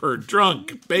 kidnapper,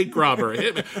 drunk, bank robber,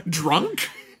 hitman. Drunk?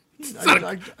 It's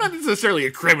not necessarily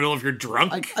a criminal if you're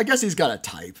drunk. I guess he's got a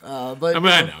type. But I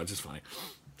mean, I know, it's just funny.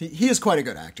 He is quite a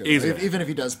good actor, He's even if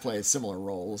he does play similar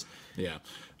roles. Yeah.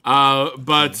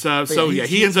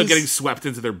 He ends up getting swept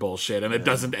into their bullshit, and it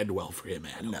doesn't end well for him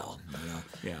at all.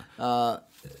 No. Yeah.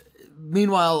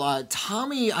 Meanwhile,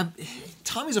 Tommy's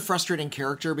a frustrating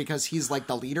character because he's like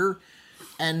the leader,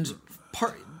 and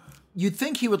you'd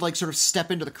think he would like sort of step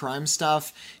into the crime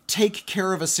stuff, take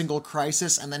care of a single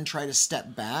crisis, and then try to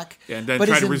step back. Yeah, and then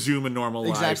try to resume a normal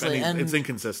life. Exactly, and it's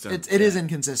inconsistent. It is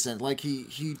inconsistent. Like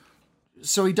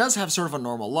So he does have sort of a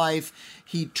normal life.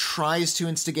 He tries to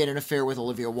instigate an affair with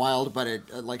Olivia Wilde, but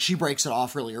she breaks it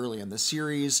off really early in the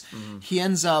series. Mm-hmm. He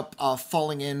ends up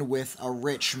falling in with a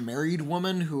rich married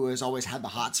woman who has always had the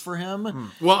hots for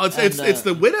him. Well, it's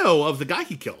the widow of the guy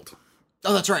he killed.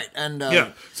 Oh, that's right. And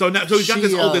so he's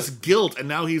got all this guilt, and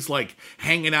now he's like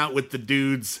hanging out with the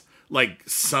dudes like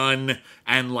son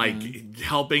and like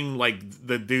helping like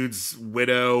the dude's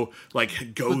widow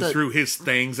like go through his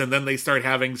things, and then they start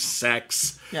having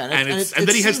sex. Yeah, and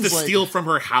then he has to steal from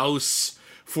her house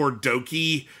for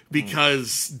Doki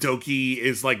because Doki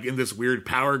is like in this weird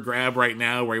power grab right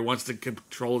now where he wants to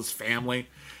control his family.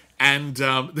 And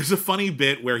there's a funny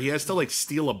bit where he has to like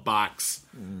steal a box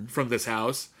from this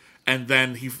house, and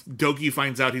then Doki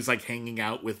finds out he's like hanging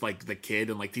out with like the kid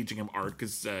and like teaching him art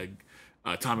because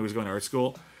Tommy was going to art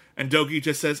school, and Doki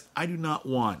just says, "I do not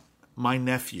want my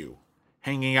nephew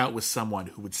hanging out with someone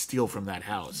who would steal from that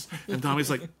house." And Tommy's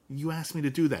like, "You asked me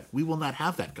to do that. We will not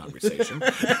have that conversation."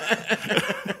 And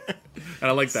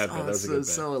I like that bit. That was a good bit.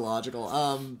 So illogical.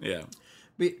 Yeah.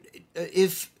 But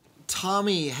if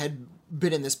Tommy had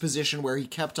been in this position where he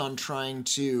kept on trying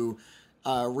to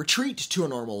retreat to a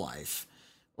normal life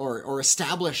or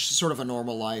establish sort of a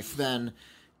normal life, then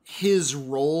his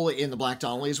role in the Black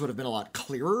Donnellys would have been a lot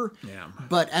clearer. Yeah.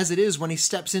 But as it is, when he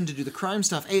steps in to do the crime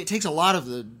stuff, it takes a lot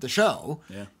of the show.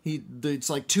 Yeah. It's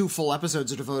like 2 full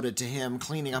episodes are devoted to him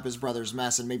cleaning up his brother's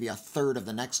mess, and maybe a third of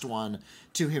the next one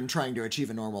to him trying to achieve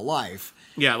a normal life.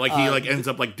 Yeah, like he like ends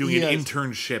up like doing an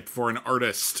internship for an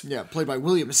artist. Yeah, played by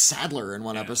William Sadler in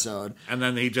one episode. And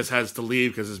then he just has to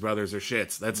leave because his brothers are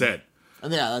shits. That's it.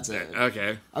 And yeah, that's it.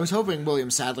 Okay. I was hoping William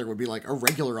Sadler would be like a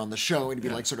regular on the show and be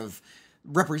like sort of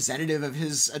representative of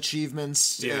his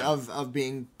achievements of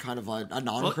being kind of a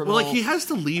non-criminal. Well, like he has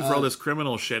to leave for all this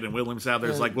criminal shit, and William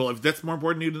Sadler's like, well, if that's more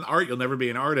important to you than art, you'll never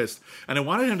be an artist. And I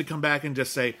wanted him to come back and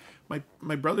just say,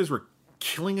 my brothers were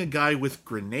killing a guy with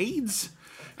grenades.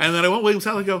 And then I want William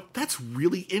Sadler to go, that's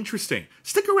really interesting.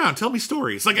 Stick around, tell me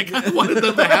stories. Like I kind of wanted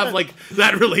them to have like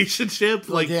that relationship.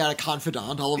 Like he had a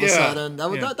confidant all of a sudden. That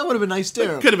would have been nice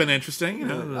too. Could have been interesting. You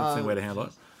know, that's the way to handle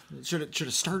it. Should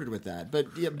have started with that, but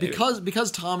yeah,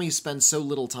 because Tommy spends so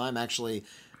little time actually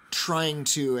trying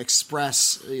to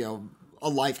express a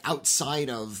life outside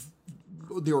of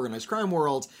the organized crime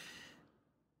world,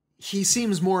 he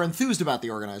seems more enthused about the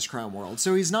organized crime world.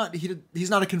 So he's not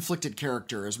a conflicted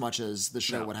character as much as the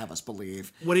show would have us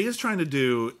believe. What he is trying to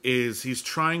do is he's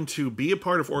trying to be a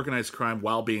part of organized crime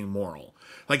while being moral.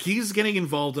 Like, he's getting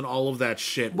involved in all of that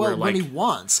shit. Well, where, like, when he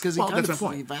wants, because he kind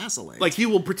of he vacillates. Like, he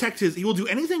will do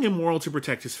anything immoral to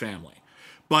protect his family.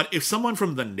 But if someone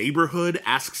from the neighborhood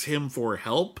asks him for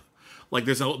help, like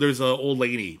there's an old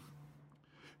lady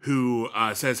who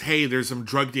says, "Hey, there's some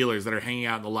drug dealers that are hanging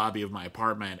out in the lobby of my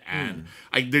apartment, and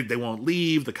they won't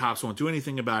leave. The cops won't do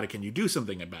anything about it. Can you do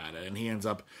something about it?" And he ends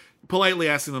up politely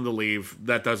asking them to leave.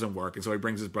 That doesn't work, and so he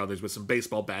brings his brothers with some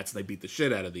baseball bats, and they beat the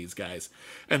shit out of these guys.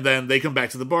 And then they come back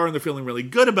to the bar, and they're feeling really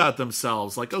good about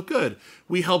themselves. Like, oh, good,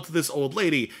 we helped this old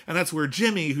lady. And that's where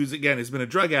Jimmy, who's, again, has been a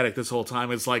drug addict this whole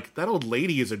time, is like, that old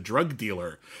lady is a drug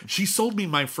dealer. She sold me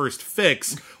my first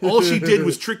fix. All she did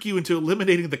was trick you into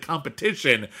eliminating the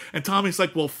competition. And Tommy's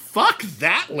like, well, fuck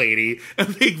that lady. And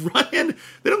they run in.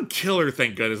 They don't kill her,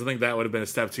 thank goodness. I think that would have been a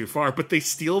step too far. But they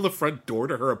steal the front door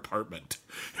to her apartment,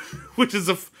 which is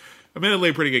admittedly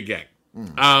a pretty good gag.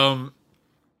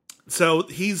 So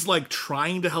he's like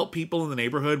trying to help people in the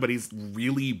neighborhood, but he's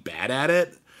really bad at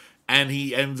it. And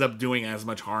he ends up doing as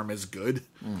much harm as good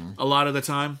a lot of the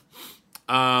time.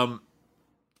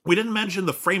 We didn't mention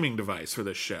the framing device for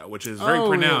this show, which is very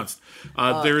pronounced.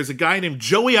 Yeah. There is a guy named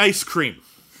Joey Ice Cream.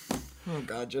 Oh,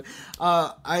 God.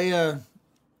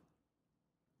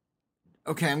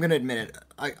 Okay, I'm going to admit it.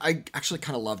 I actually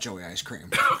kind of love Joey Ice Cream.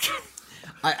 Okay.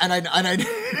 And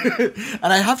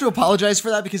I have to apologize for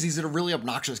that because he's a really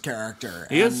obnoxious character.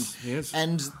 He is.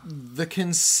 And the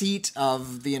conceit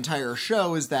of the entire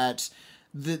show is that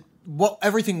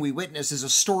everything we witness is a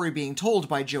story being told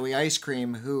by Joey Ice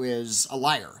Cream, who is a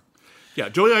liar. Yeah,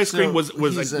 Joey Ice Cream was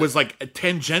like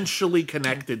tangentially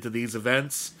connected to these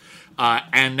events.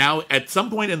 And now, at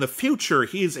some point in the future,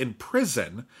 he is in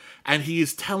prison, and he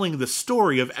is telling the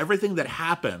story of everything that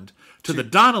happened to the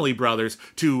Donnelly brothers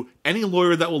to any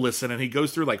lawyer that will listen, and he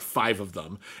goes through like 5 of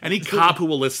them. Any cop who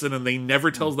will listen, and they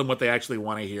never tells them what they actually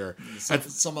want to hear.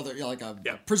 Some other, like a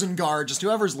prison guard, just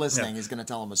whoever's listening is going to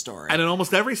tell him a story. And in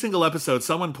almost every single episode,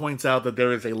 someone points out that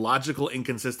there is a logical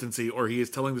inconsistency, or he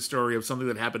is telling the story of something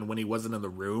that happened when he wasn't in the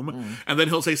room. And then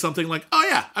he'll say something like, "Oh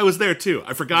yeah, I was there too.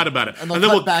 I forgot about it." And then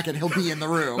we'll back and he'll be in the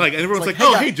room. Like, and everyone's like,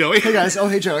 "Oh, hey, Joey." Hey, guys. Oh,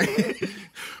 hey, Joey.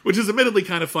 Which is admittedly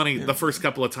kind of funny the first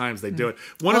couple of times they do it.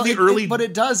 What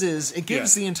it does is it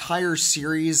gives the entire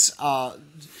series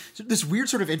this weird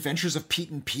sort of Adventures of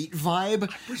Pete and Pete vibe.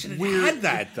 I wish it had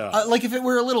that, though. Like, if it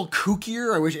were a little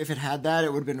kookier, I wish if it had that,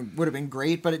 it would have been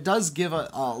great. But it does give a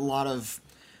lot of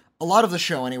a lot of the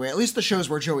show anyway, at least the shows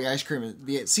where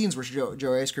the scenes where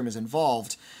Joey Ice Cream is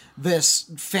involved, this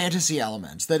fantasy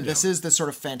element, that this is this sort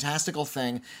of fantastical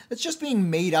thing that's just being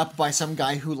made up by some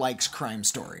guy who likes crime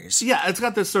stories. Yeah, it's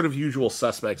got this sort of Usual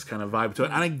Suspects kind of vibe to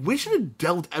it, and I wish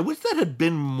that had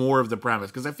been more of the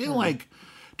premise, because I feel like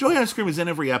Joey Ice Cream is in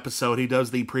every episode. He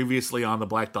does the previously on the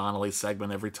Black Donnelly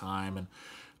segment every time,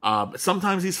 and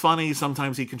sometimes he's funny,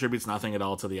 sometimes he contributes nothing at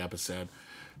all to the episode.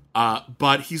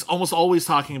 But he's almost always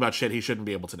talking about shit he shouldn't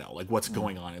be able to know, like what's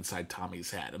going on inside Tommy's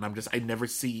head. And I never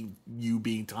see you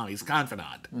being Tommy's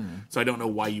confidant. So I don't know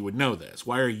why you would know this.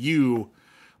 Why are you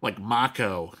like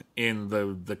Mako in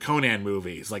the Conan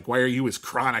movies? Like, why are you his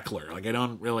chronicler? Like, I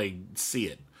don't really see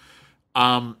it.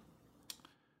 And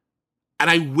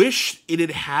I wish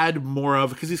it had more of,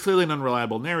 because he's clearly an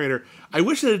unreliable narrator, I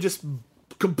wish it had just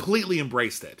completely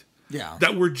embraced it. Yeah.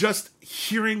 That we're just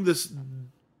hearing this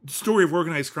story of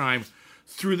organized crime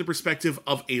through the perspective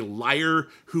of a liar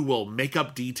who will make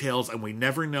up details, and we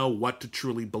never know what to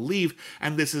truly believe.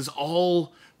 And this is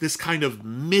all this kind of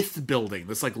myth building,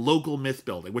 this like local myth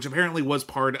building, which apparently was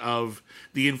part of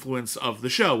the influence of the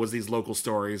show, was these local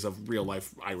stories of real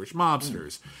life Irish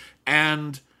mobsters.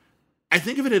 And I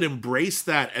think if it had embraced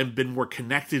that and been more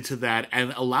connected to that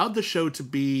and allowed the show to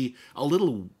be a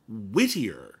little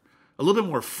wittier, a little bit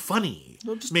more funny,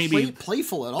 Just maybe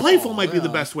playful at all. Playful might be the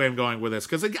best way I'm going with this,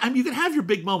 because you can have your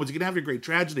big moments, you can have your great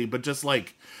tragedy, but just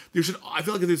like I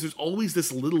feel like there's always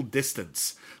this little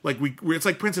distance, like it's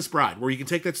like Princess Bride, where you can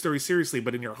take that story seriously,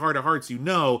 but in your heart of hearts, you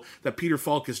know that Peter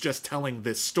Falk is just telling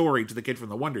this story to the kid from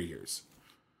the Wonder Years.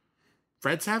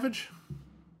 Fred Savage.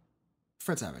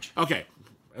 Okay,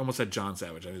 I almost said John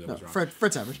Savage. I knew that was wrong.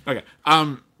 Fred Savage. Okay.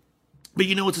 But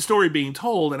it's a story being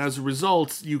told, and as a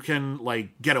result, you can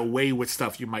like get away with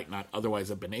stuff you might not otherwise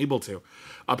have been able to.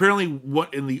 Apparently,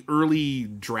 what in the early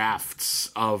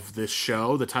drafts of this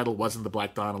show, the title wasn't The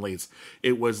Black Donnellys.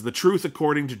 It was The Truth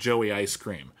According to Joey Ice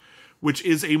Cream, which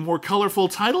is a more colorful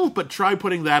title, but try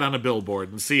putting that on a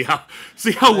billboard and see how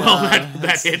well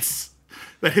that hits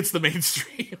the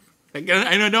mainstream. I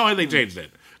know how they changed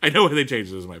it. I know how they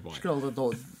changed it, is my point.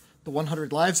 The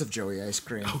 100 Lives of Joey Ice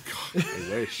Cream. Oh, God. I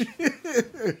wish.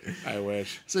 I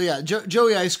wish. So, yeah,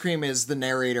 Joey Ice Cream is the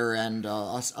narrator and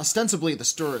ostensibly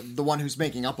the one who's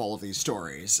making up all of these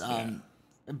stories.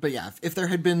 But, yeah, if there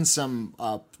had been some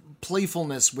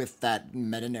playfulness with that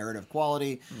meta-narrative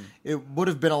quality, it would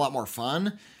have been a lot more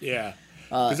fun. Yeah.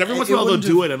 Because every once in a while they'll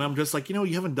do it, and I'm just like, you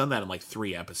haven't done that in like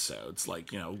 3 episodes.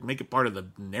 Like, make it part of the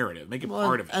narrative. Make it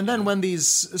part of it. And then when these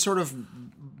sort of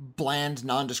bland,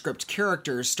 nondescript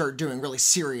characters start doing really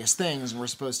serious things, and we're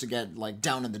supposed to get like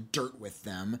down in the dirt with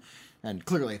them, and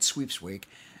clearly it's sweeps week,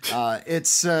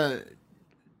 it's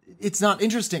not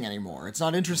interesting anymore. It's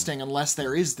not interesting unless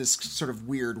there is this sort of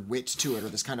weird wit to it, or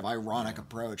this kind of ironic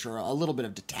approach, or a little bit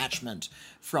of detachment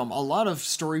from a lot of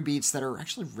story beats that are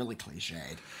actually really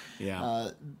cliched.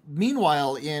 Yeah.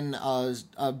 Meanwhile, in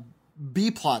a B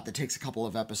plot that takes a couple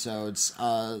of episodes,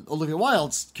 Olivia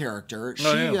Wilde's character,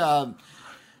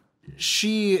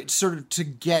 she sort of, to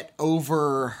get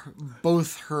over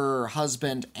both her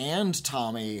husband and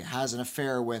Tommy, has an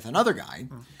affair with another guy.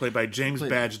 Played by James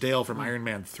Badge Dale from Iron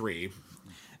Man 3.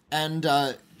 And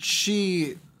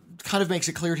she kind of makes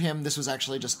it clear to him this was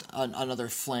actually just another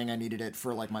fling. I needed it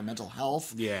for like my mental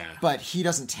health. Yeah. But he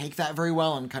doesn't take that very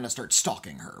well and kind of starts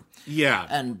stalking her. Yeah.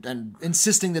 And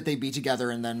insisting that they be together,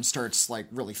 and then starts like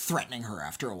really threatening her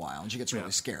after a while, and she gets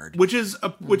really scared. Which is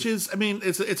I mean,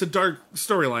 it's a dark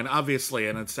storyline, obviously,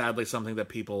 and it's sadly something that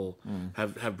people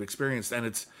have experienced, and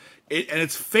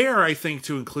it's fair, I think,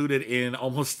 to include it in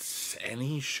almost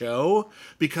any show,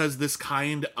 because this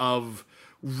kind of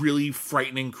really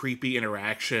frightening, creepy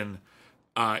interaction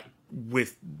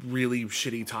with really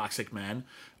shitty, toxic men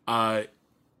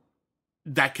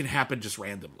that can happen just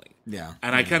randomly. Yeah.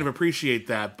 And I kind of appreciate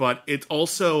that, but it's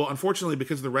also, unfortunately,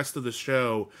 because the rest of the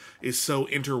show is so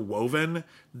interwoven,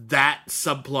 that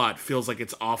subplot feels like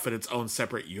it's off in its own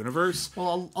separate universe.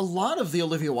 Well, a lot of the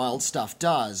Olivia Wilde stuff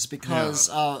does, because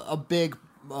a big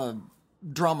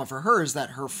drama for her is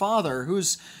that her father,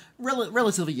 who's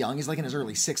relatively young, he's like in his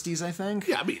early 60s, I think.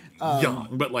 Yeah, I mean, young,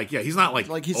 but like, he's not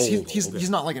like he's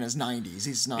not like in his 90s.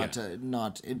 He's not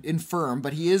not infirm,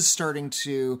 but he is starting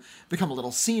to become a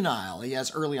little senile. He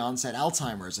has early onset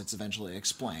Alzheimer's, it's eventually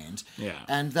explained. Yeah.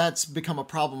 And that's become a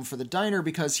problem for the diner,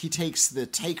 because he takes the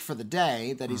take for the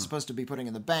day that he's supposed to be putting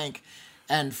in the bank,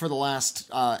 and for the last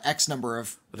X number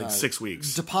of I think 6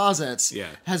 weeks deposits,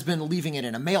 has been leaving it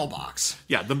in a mailbox.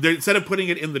 Yeah, instead of putting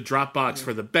it in the drop box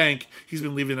for the bank, he's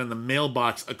been leaving it in the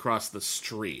mailbox across the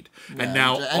street. And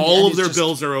now all of their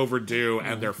bills are overdue,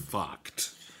 and they're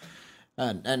fucked.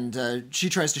 And she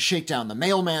tries to shake down the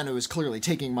mailman who is clearly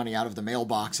taking money out of the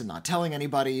mailbox and not telling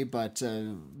anybody, but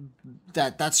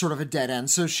that's sort of a dead end.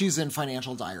 So she's in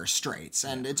financial dire straits.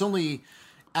 And it's only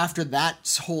after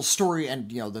that whole story, and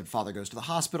the father goes to the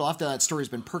hospital, after that story's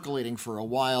been percolating for a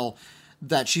while,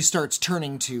 that she starts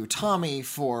turning to Tommy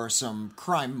for some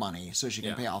crime money so she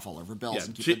can pay off all of her bills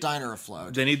and keep the diner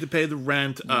afloat. They need to pay the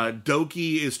rent.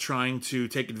 Doki is trying to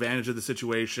take advantage of the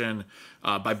situation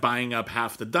by buying up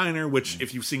half the diner, which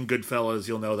if you've seen Goodfellas,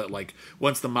 you'll know that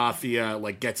once the mafia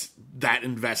gets that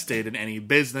invested in any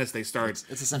business, they start...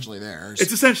 It's essentially theirs.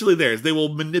 It's essentially theirs. They will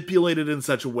manipulate it in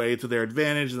such a way to their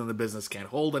advantage, and then the business can't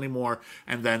hold anymore,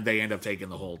 and then they end up taking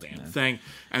the whole damn thing.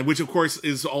 And which, of course,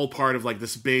 is all part of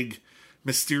this big...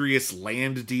 mysterious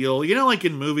land deal, like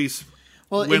in movies.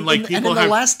 Well, when in the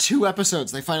last 2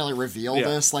 episodes, they finally reveal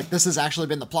this. This has actually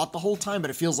been the plot the whole time, but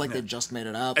it feels like they just made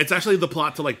it up. It's actually the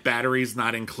plot to Batteries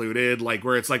Not Included,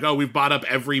 where it's we've bought up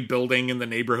every building in the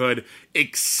neighborhood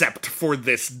except for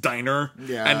this diner,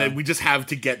 and then we just have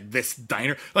to get this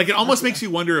diner. It almost makes you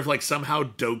wonder if somehow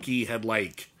Doki had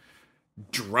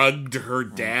drugged her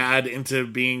dad into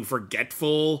being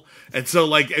forgetful, and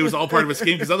so it was all part of a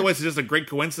scheme, because otherwise it's just a great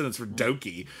coincidence for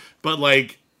Doki. But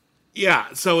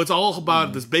so it's all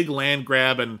about this big land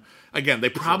grab, and again, they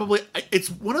probably... It's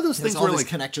one of those things all where these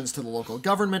connections to the local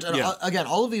government, and again,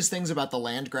 all of these things about the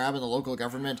land grab and the local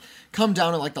government come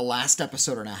down to the last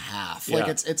episode and a half.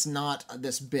 It's not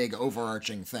this big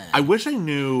overarching thing. I wish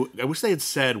they had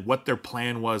said what their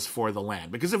plan was for the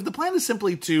land, because if the plan is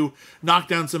simply to knock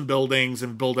down some buildings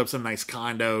and build up some nice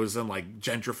condos and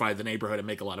gentrify the neighborhood and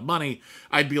make a lot of money,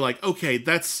 I'd be okay,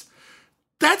 that's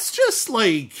just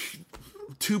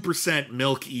 2%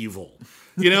 milk evil.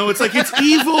 It's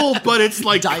evil, but it's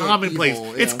commonplace.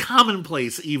 Evil, It's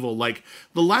commonplace evil.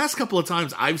 The last couple of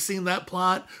times I've seen that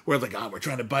plot where we're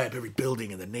trying to buy up every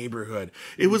building in the neighborhood.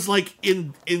 It was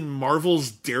in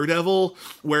Marvel's Daredevil,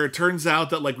 where it turns out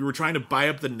that we were trying to buy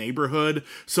up the neighborhood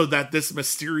so that this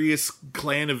mysterious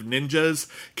clan of ninjas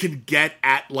can get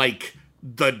at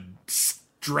the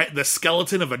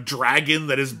skeleton of a dragon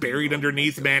that is buried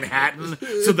underneath Manhattan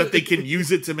so that they can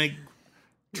use it to make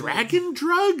dragon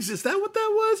drugs? Is that what that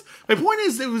was? My point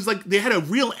is, it was they had a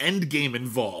real end game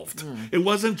involved. It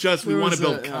wasn't just we want to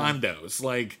build condos.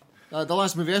 The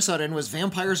last movie I saw it in was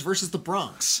Vampires versus the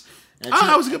Bronx.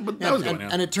 That was good. That was going.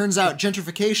 And it turns out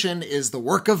gentrification is the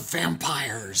work of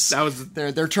vampires.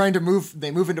 They're trying to move.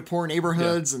 They move into poor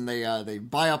neighborhoods and they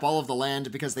buy up all of the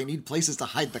land because they need places to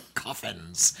hide the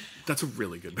coffins. That's a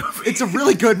really good movie. It's a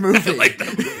really good movie. I like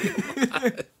that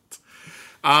movie.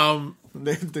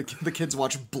 The kids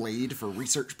watch Blade for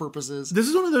research purposes. This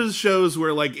is one of those shows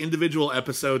where individual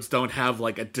episodes don't have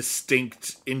a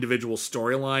distinct individual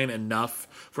storyline enough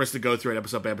for us to go through it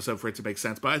episode by episode for it to make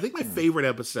sense. But I think my favorite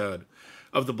episode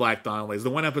of the Black Donnellys, the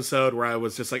one episode where I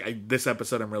was just this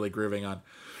episode I'm really grooving on,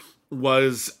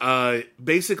 was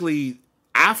basically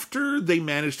after they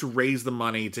managed to raise the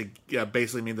money to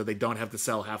basically mean that they don't have to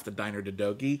sell half the diner to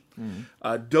Doki.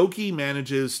 Doki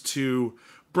manages to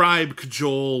bribe,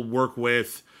 cajole, work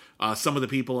with some of the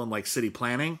people in like city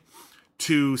planning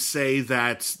to say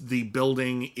that the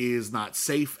building is not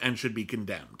safe and should be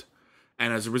condemned.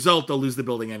 And as a result, they'll lose the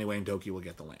building anyway, and Doki will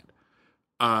get the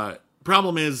land.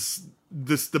 Problem is,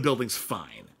 the building's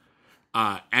fine.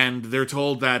 And they're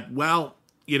told that, well,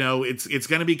 you know, it's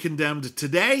going to be condemned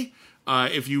today.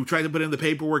 If you try to put in the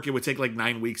paperwork, it would take like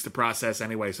 9 weeks to process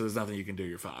anyway, so there's nothing you can do,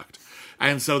 you're fucked.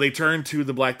 And so they turn to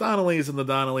the Black Donnellys, and the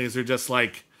Donnellys are just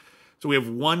like, so we have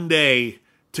 1 day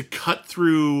to cut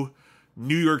through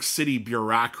New York City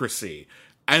bureaucracy.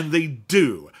 And they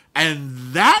do.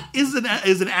 And that is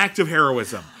an act of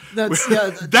heroism. That's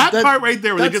that part right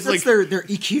there. Where that's they just their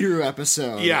Ikiru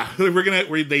episode. Yeah,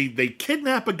 where they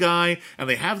kidnap a guy and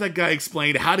they have that guy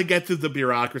explain how to get through the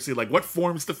bureaucracy, like what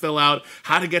forms to fill out,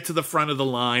 how to get to the front of the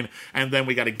line, and then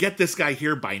we got to get this guy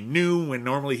here by noon when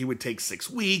normally he would take 6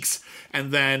 weeks.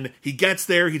 And then he gets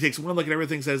there, he takes one look at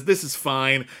everything, says this is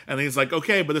fine, and then he's like,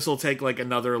 okay, but this will take like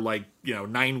another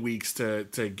 9 weeks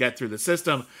to get through the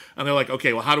system. And they're like,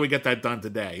 okay, well, how do we get that done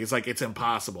today? He's like, it's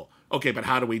impossible. Okay, but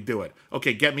how do we do it?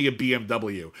 Okay, get me a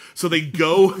BMW. So they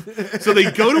go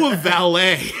to a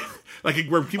valet. Like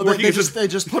where people they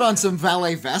just put on some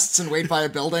valet vests and wait by a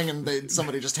building, and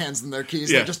somebody just hands them their keys.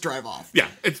 Yeah. And they just drive off. Yeah,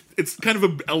 it's kind of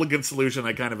an elegant solution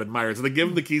I kind of admire. So they give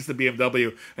him the keys to the BMW,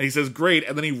 and he says, great,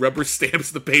 and then he rubber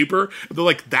stamps the paper. And they're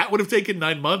like, that would have taken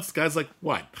 9 months? The guy's like,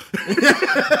 what?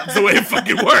 That's the way it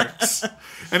fucking works.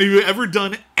 And have you ever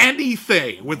done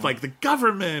anything with like the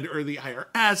government or the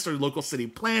IRS or local city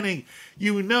planning,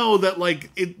 you know that like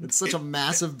it's such a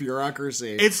massive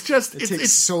bureaucracy. It's just it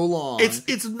takes so long.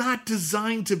 It's not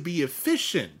designed to be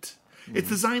efficient. It's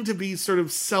designed to be sort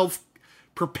of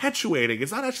self-perpetuating.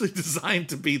 It's not actually designed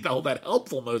to be all that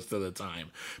helpful most of the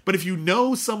time. But if you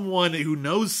know someone who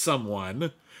knows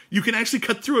someone, you can actually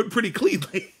cut through it pretty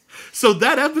cleanly. So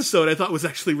that episode I thought was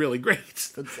actually really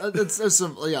great. There's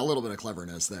some, a little bit of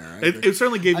cleverness there. It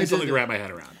certainly gave me something to wrap my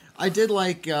head around. I did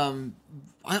like.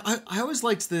 I always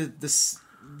liked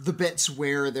the bits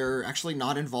where they're actually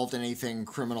not involved in anything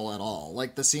criminal at all,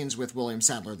 like the scenes with William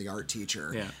Sadler, the art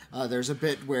teacher. Yeah. There's a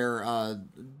bit where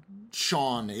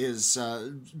Sean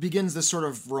begins this sort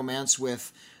of romance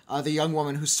with the young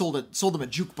woman who sold them a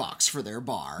jukebox for their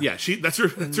bar. Yeah, that's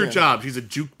her job. She's a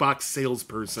jukebox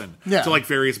salesperson to like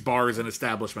various bars and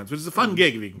establishments, which is a fun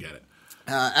gig if you can get it.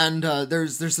 And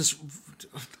there's this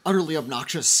utterly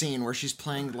obnoxious scene where she's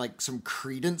playing like some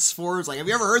Creedence for. It's like, have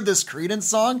you ever heard this Creedence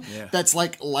song that's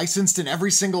like licensed in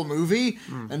every single movie?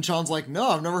 And Sean's like, no,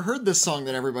 I've never heard this song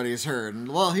that everybody's heard. And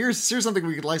well, here's something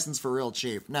we could license for real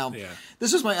cheap. Now,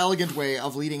 this is my elegant way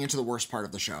of leading into the worst part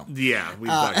of the show. Yeah, we've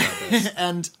talked about this.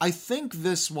 And I think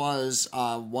this was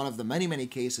one of the many, many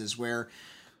cases where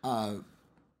a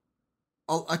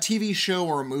TV show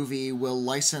or a movie will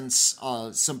license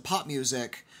some pop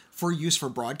music for use for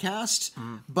broadcast,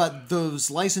 but those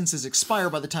licenses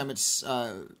expire by the time it's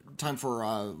time for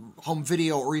home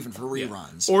video or even for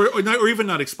reruns. Or even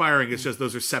not expiring, it's just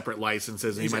those are separate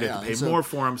licenses and you might have to pay more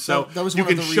for them. So that was you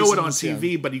can show it on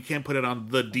TV, but you can't put it on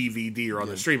the DVD or on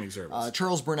the streaming service.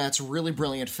 Charles Burnett's really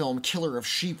brilliant film Killer of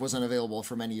Sheep was unavailable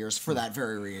for many years for that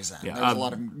very reason. There was a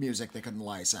lot of music they couldn't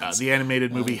license. The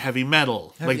animated movie Heavy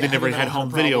Metal, they never had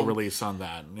home video release on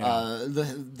that.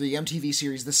 The MTV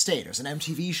series The State, it was an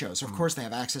MTV show, so of course they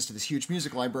have access to this huge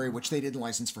music library, which they didn't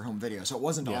license for home video, so it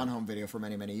wasn't on home video for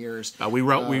many, many years. I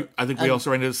think we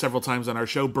also ran into several times on our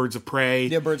show. Birds of Prey,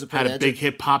 had a big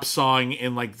hit pop song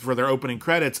for their opening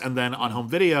credits, and then on home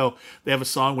video they have a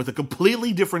song with a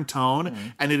completely different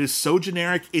tone, and it is so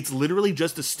generic. It's literally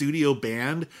just a studio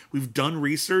band. We've done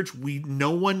research.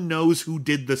 No one knows who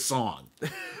did the song.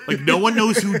 Like no one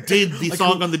knows who did the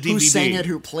song on the DVD. Who sang it?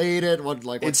 Who played it?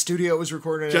 What studio it was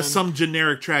recorded in? Just some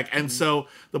generic track. And so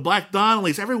the Black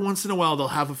Donnellys, every once in a while they'll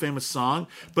have a famous song,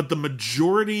 but the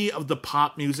majority of the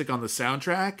pop music on the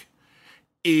soundtrack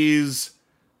is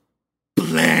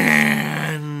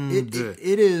bland.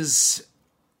 It is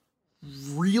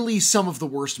really some of the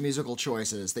worst musical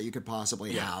choices that you could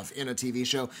possibly have in a TV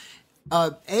show.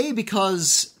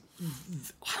 Because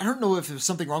I don't know if there's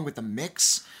something wrong with the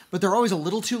mix, but they're always a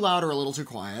little too loud or a little too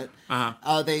quiet.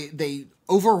 They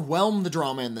overwhelm the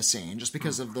drama in the scene just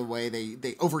because of the way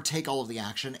they overtake all of the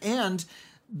action, and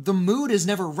the mood is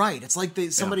never right. It's like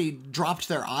somebody dropped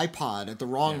their iPod at the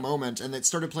wrong moment and it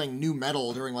started playing new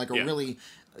metal during like a really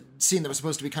scene that was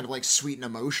supposed to be kind of like sweet and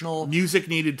emotional. Music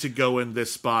needed to go in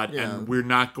this spot, and we're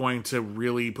not going to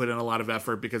really put in a lot of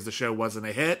effort because the show wasn't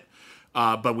a hit.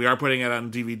 But we are putting it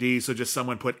on DVD, so just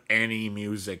someone put any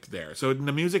music there. So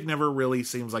the music never really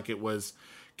seems like it was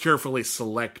carefully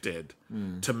selected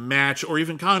to match or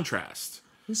even contrast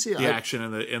the action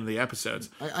in the episodes.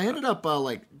 I ended up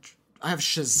I have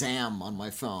Shazam on my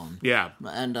phone. Yeah,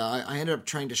 and I ended up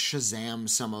trying to Shazam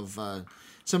some of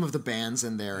the bands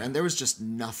in there, and there was just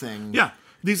nothing. Yeah.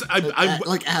 These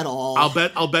at all.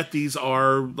 I'll bet these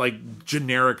are like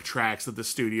generic tracks that the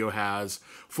studio has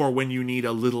for when you need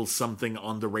a little something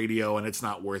on the radio and it's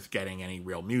not worth getting any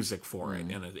real music for it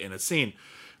in a scene.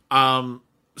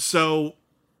 So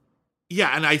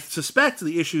yeah, and I suspect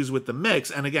the issues with the mix,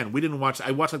 and again,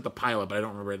 I watched like the pilot, but I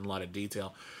don't remember it in a lot of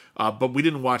detail. But we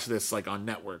didn't watch this like on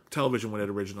network television when it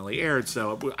originally aired,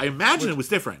 so I imagine it was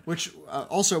different. Which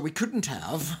also we couldn't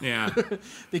have. Yeah.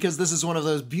 Because this is one of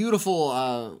those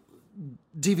beautiful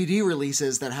DVD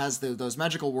releases that has those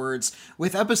magical words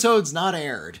with episodes not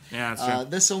aired. Yeah, that's true.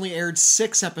 This only aired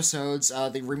 6 episodes.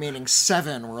 The remaining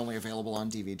 7 were only available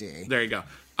on DVD. There you go.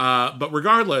 But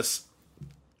regardless,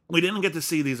 we didn't get to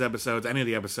see these episodes, any of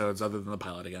the episodes other than the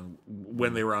pilot again,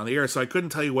 when they were on the air, so I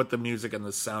couldn't tell you what the music and the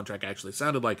soundtrack actually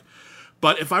sounded like.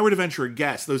 But if I were to venture a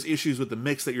guess, those issues with the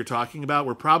mix that you're talking about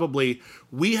were probably,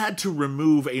 we had to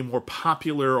remove a more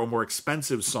popular or more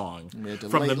expensive song. We had to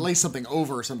lay something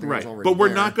over something that was already but we're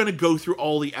there. not going to go through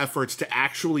all the efforts to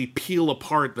actually peel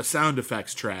apart the sound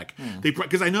effects track.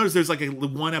 Because I noticed there's like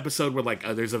one episode where like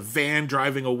there's a van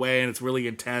driving away and it's really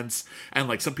intense and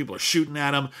like some people are shooting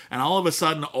at them and all of a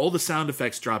sudden all the sound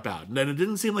effects drop out. And then it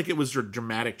didn't seem like it was a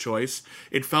dramatic choice.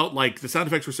 It felt like the sound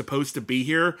effects were supposed to be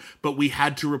here, but we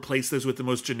had to replace those with the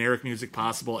most generic music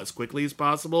possible as quickly as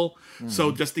possible.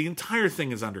 So just the entire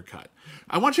thing is undercut.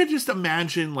 I want you to just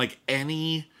imagine like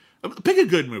pick a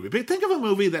good movie. Think of a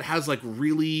movie that has like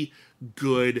really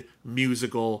good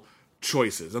musical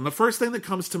choices. And the first thing that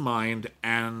comes to mind,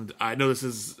 and I know this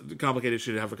is a complicated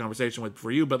issue to have a conversation with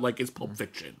for you, but like, is Pulp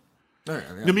Fiction. Oh,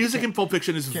 yeah. The music in Pulp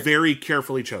Fiction is very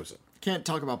carefully chosen. Can't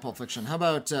talk about Pulp Fiction. How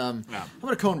about a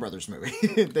Coen Brothers movie?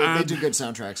 they do good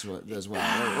soundtracks as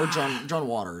well. Or John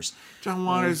Waters. John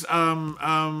Waters.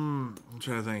 I'm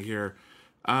trying to think here.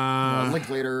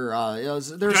 Linklater. I'm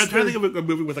trying to think of a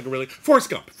movie with like a really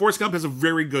Forrest Gump. Forrest Gump has a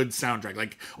very good soundtrack,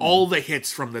 like all the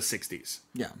hits from the 60s.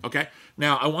 Yeah. Okay.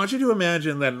 Now I want you to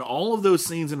imagine that in all of those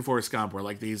scenes in Forrest Gump where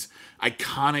like these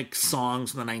iconic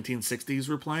songs from the 1960s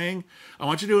were playing, I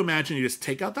want you to imagine you just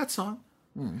take out that song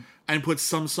and put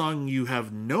some song you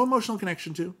have no emotional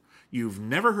connection to, you've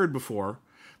never heard before,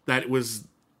 that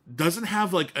doesn't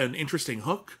have like an interesting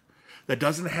hook, that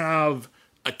doesn't have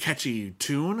a catchy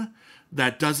tune,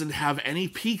 that doesn't have any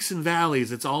peaks and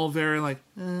valleys. It's all very like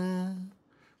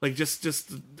just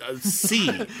C.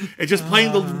 It's just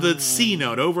playing the C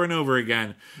note over and over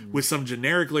again with some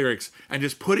generic lyrics and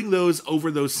just putting those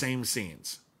over those same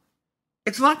scenes.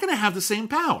 It's not going to have the same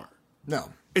power.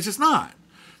 No. It's just not.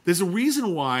 There's a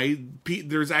reason why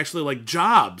there's actually like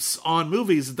jobs on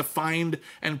movies to find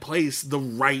and place the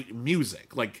right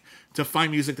music, like to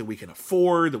find music that we can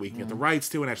afford, that we can get the rights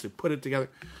to, and actually put it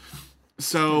together.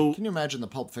 So, can you imagine the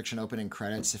Pulp Fiction opening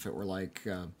credits if it were like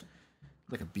a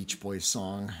Beach Boys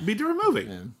song? Be a different movie.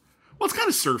 Yeah. Well, it's kind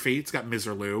of surfy. It's got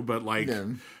Miserlou, but like,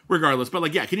 regardless. But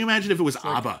like, yeah, can you imagine if it was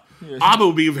ABBA? ABBA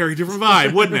would be a very different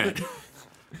vibe, wouldn't it?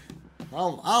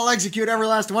 I'll execute every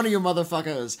last one of you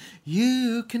motherfuckers.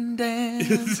 You can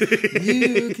dance.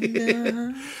 You can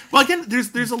dance. Well, again,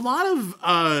 there's a lot of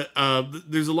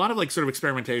like sort of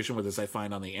experimentation with this I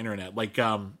find on the internet. Like,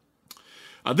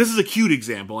 this is a cute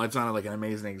example. It's not like an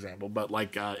amazing example, but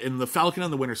like in The Falcon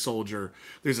and the Winter Soldier,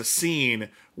 there's a scene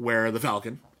where the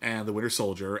Falcon and the Winter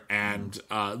Soldier and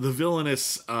the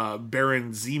villainous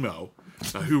Baron Zemo,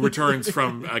 who returns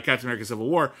from Captain America: Civil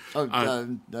War.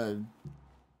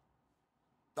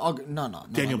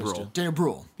 Daniel Brühl. Daniel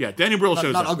Brühl. Yeah, Daniel Brühl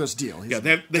shows not up. August Deal. Yeah,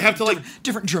 they have to like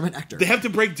different German actor. They have to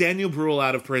break Daniel Brühl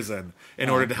out of prison in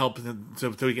order to help him,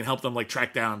 so he can help them like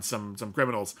track down some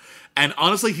criminals. And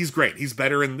honestly, he's great. He's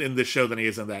better in this show than he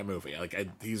is in that movie.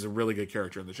 He's a really good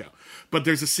character in the show. But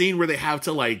there's a scene where they have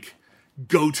to like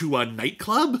go to a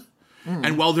nightclub.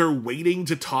 And while they're waiting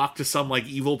to talk to some like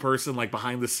evil person like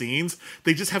behind the scenes,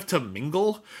 they just have to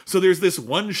mingle. So there's this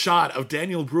one shot of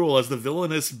Daniel Brühl as the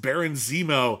villainous Baron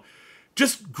Zemo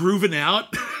just grooving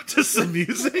out to some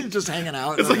music, just hanging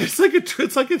out. It's like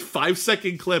a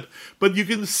 5-second clip, but you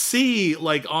can see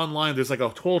like online there's like a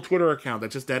whole Twitter account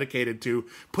that's just dedicated to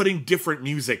putting different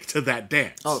music to that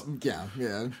dance. Oh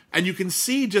yeah. And you can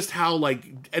see just how like,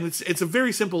 and it's a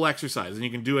very simple exercise, and you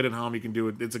can do it at home. You can do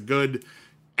it. It's a good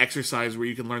exercise where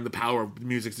you can learn the power of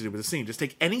music to do with a scene. Just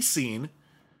take any scene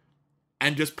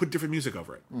and just put different music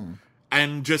over it.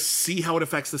 And just see how it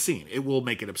affects the scene. It will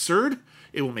make it absurd.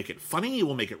 It will make it funny. It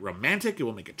will make it romantic. It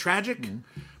will make it tragic.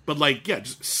 But like, yeah,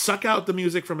 just suck out the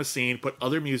music from a scene, put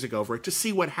other music over it to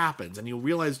see what happens. And you'll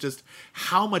realize just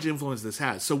how much influence this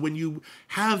has. So when you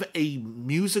have a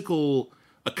musical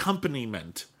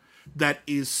accompaniment that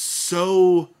is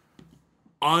so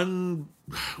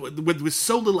with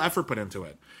so little effort put into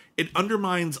it, it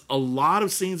undermines a lot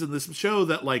of scenes in this show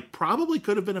that like probably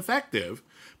could have been effective.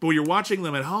 But when you're watching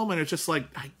them at home, and it's just like,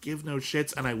 I give no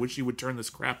shits, and I wish you would turn this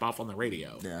crap off on the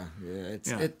radio. Yeah.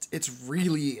 It's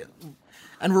really,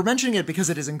 and we're mentioning it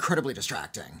because it is incredibly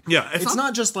distracting. Yeah, it's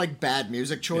not just like bad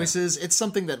music choices. Yeah. It's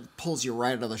something that pulls you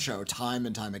right out of the show time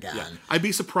and time again. Yeah. I'd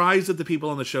be surprised that the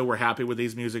people on the show were happy with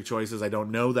these music choices. I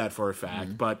don't know that for a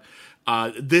fact, but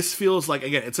this feels like,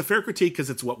 again, it's a fair critique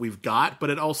because it's what we've got, but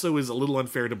it also is a little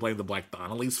unfair to blame the Black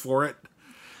Donnellys for it.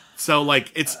 So,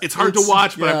 like, it's hard to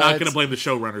watch, but I'm not going to blame the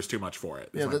showrunners too much for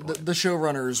it. Yeah, the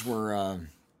showrunners were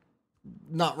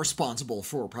not responsible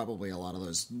for probably a lot of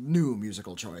those new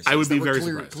musical choices. I would be very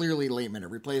surprised. Clearly late-minute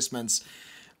replacements.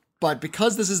 But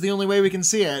because this is the only way we can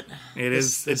see it...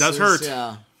 It does hurt.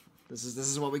 Yeah. This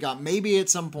is what we got. Maybe at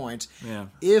some point,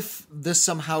 if this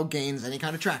somehow gains any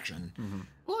kind of traction...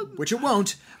 Which it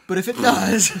won't, but if it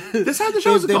does, this how the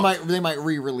show's they might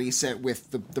re-release it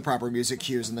with the proper music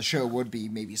cues, and the show would be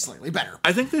maybe slightly better.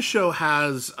 I think this show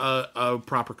has a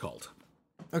proper cult.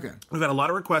 Okay, we've had a lot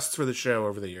of requests for the show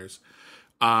over the years,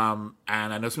 and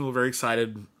I know some people are very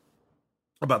excited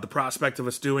about the prospect of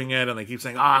us doing it, and they keep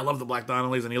saying, I love the Black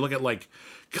Donnellys, and you look at like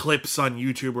clips on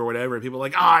YouTube or whatever, and people are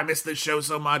like, I missed this show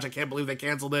so much, I can't believe they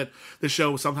canceled it. This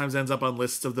show sometimes ends up on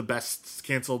lists of the best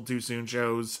canceled too soon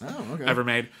shows ever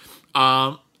made.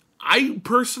 I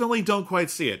personally don't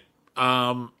quite see it.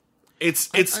 I've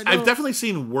definitely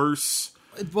seen worse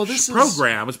Well, this is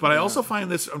programs, but I also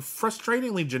find this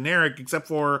frustratingly generic, except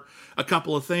for a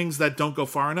couple of things that don't go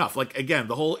far enough. Like, again,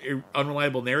 the whole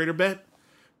unreliable narrator bit,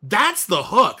 that's the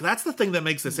hook. That's the thing that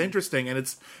makes this interesting, and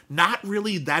it's not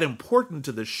really that important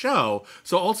to the show.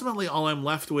 So ultimately, all I'm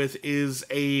left with is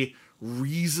a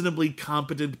reasonably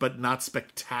competent but not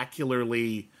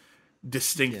spectacularly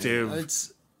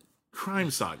distinctive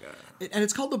crime saga. And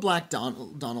it's called The Black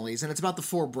Donnellys, and it's about the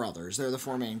four brothers. They're the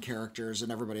four main characters,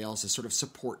 and everybody else is sort of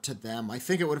support to them. I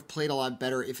think it would have played a lot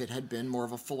better if it had been more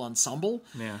of a full ensemble.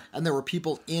 Yeah. And there were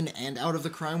people in and out of the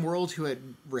crime world who had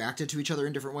reacted to each other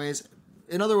in different ways.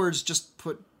 In other words, just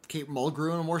put Kate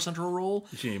Mulgrew in a more central role.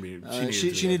 She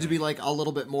needed to be like a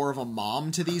little bit more of a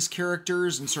mom to these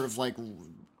characters and sort of like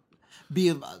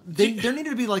there needed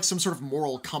to be like some sort of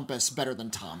moral compass better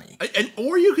than Tommy.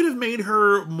 Or you could have made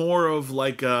her more of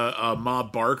like a Ma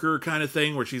Barker kind of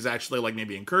thing, where she's actually like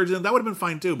maybe encouraging them. That would have been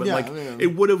fine too. But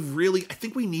it would have really, I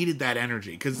think we needed that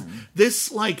energy, because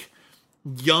this like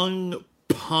young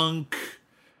punk,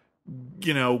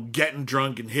 you know, getting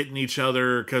drunk and hitting each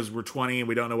other because we're 20 and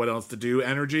we don't know what else to do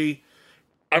energy,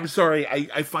 I'm sorry,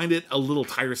 I find it a little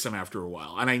tiresome after a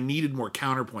while, and I needed more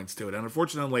counterpoints to it. And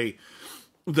unfortunately,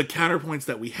 the counterpoints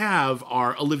that we have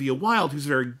are Olivia Wilde, who's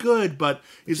very good, but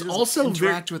is also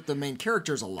interact with the main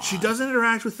characters a lot. She doesn't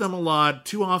interact with them a lot.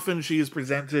 Too often she is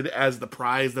presented as the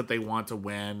prize that they want to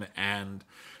win, and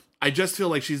I just feel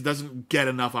like she doesn't get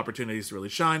enough opportunities to really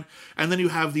shine. And then you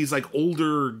have these like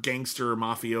older gangster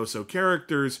mafioso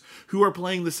characters who are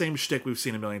playing the same shtick we've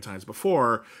seen a million times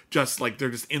before, just like they're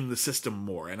just in the system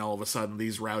more, and all of a sudden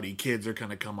these rowdy kids are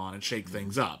going to come on and shake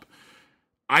things up.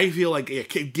 I feel like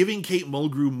giving Kate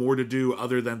Mulgrew more to do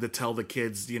other than to tell the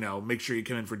kids, you know, make sure you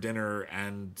come in for dinner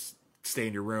and stay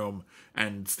in your room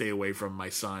and stay away from my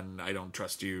son, I don't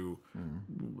trust you,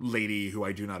 lady who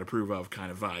I do not approve of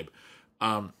kind of vibe.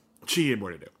 She had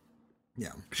more to do.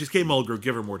 Yeah. She's Kate Mulgrew,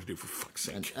 give her more to do, for fuck's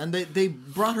sake. And they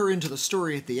brought her into the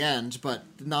story at the end, but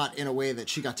not in a way that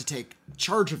she got to take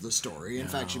charge of the story. In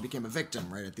fact, she became a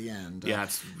victim right at the end. Yeah,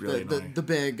 it's really annoying. The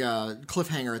big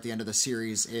cliffhanger at the end of the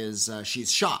series is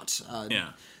she's shot.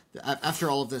 After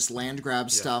all of this land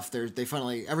grab stuff, they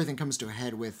finally, everything comes to a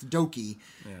head with Doki,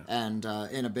 and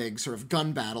in a big sort of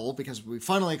gun battle, because we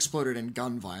finally exploded in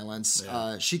gun violence.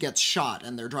 She gets shot,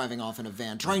 and they're driving off in a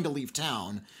van, trying to leave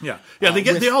town.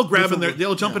 They all grab in there,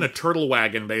 they'll jump in a turtle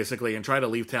wagon basically and try to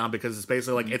leave town, because it's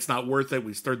basically like, it's not worth it.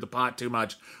 We stirred the pot too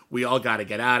much. We all got to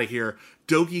get out of here.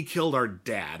 Doki killed our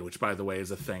dad, which by the way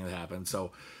is a thing that happened.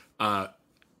 So,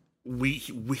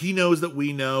 he knows that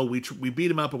we know we beat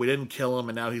him up, but we didn't kill him,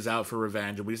 and now he's out for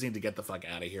revenge, and we just need to get the fuck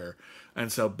out of here.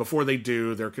 And so before they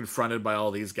do, they're confronted by all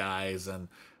these guys, and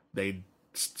they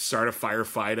start a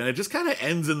firefight, and it just kind of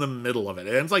ends in the middle of it.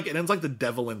 It ends like The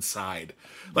Devil Inside.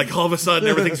 Like all of a sudden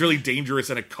everything's really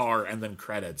dangerous in a car, and then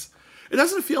credits. It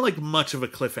doesn't feel like much of a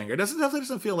cliffhanger. It definitely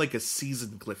doesn't feel like a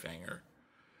season cliffhanger.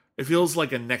 It feels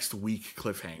like a next week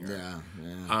cliffhanger.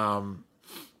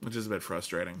 Which is a bit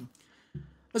frustrating.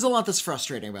 There's a lot that's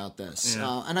frustrating about this.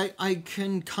 And I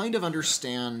can kind of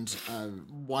understand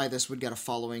why this would get a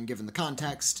following given the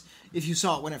context. If you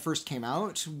saw it when it first came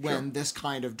out, when this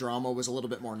kind of drama was a little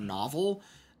bit more novel,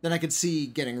 then I could see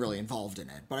getting really involved in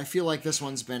it. But I feel like this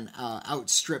one's been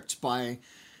outstripped by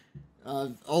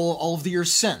all of the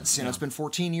years since. You know, it's been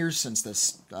 14 years since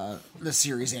this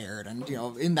series aired, and you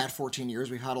know, in that 14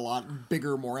 years, we've had a lot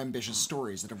bigger, more ambitious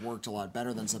stories that have worked a lot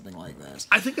better than something like this.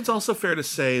 I think it's also fair to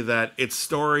say that its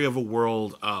story of a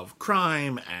world of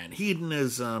crime and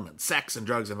hedonism and sex and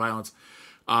drugs and violence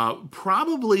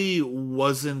probably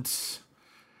wasn't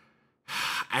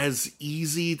as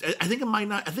easy. I think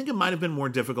it might have been more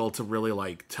difficult to really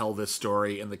like tell this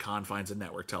story in the confines of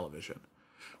network television.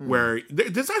 Where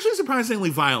it's actually surprisingly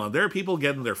violent. There are people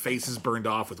getting their faces burned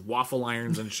off with waffle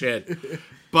irons and shit.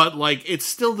 But, like, it's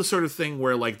still the sort of thing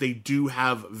where, like, they do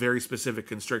have very specific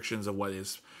constrictions of what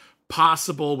is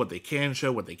possible, what they can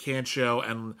show, what they can't show.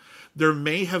 And there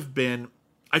may have been...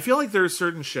 I feel like there are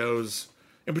certain shows,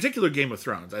 in particular Game of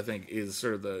Thrones, I think, is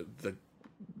sort of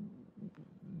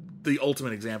the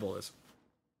ultimate example of this.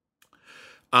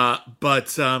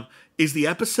 But is the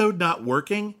episode not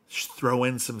working? Throw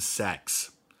in some sex.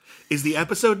 Is the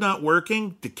episode not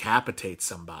working? Decapitate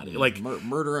somebody. Like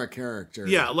murder a character.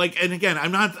 Yeah, like, and again,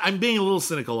 I'm being a little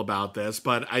cynical about this,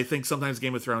 but I think sometimes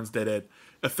Game of Thrones did it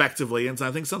effectively, and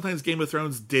I think sometimes Game of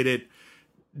Thrones did it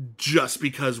just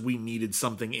because we needed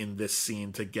something in this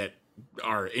scene to get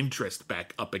our interest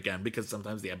back up again, because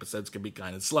sometimes the episodes can be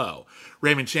kind of slow.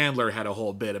 Raymond Chandler had a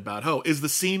whole bit about, is the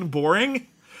scene boring?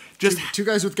 Just two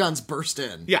guys with guns burst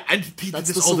in. yeah, and he did That's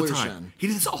this the all the solution. time. He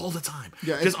did this all the time.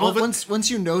 Yeah, just all of it- once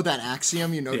you know that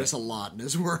axiom, you notice a lot in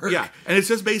his work. Yeah, and it's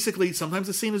just basically sometimes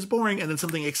the scene is boring, and then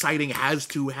something exciting has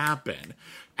to happen,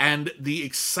 and the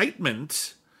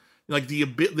excitement, like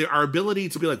our ability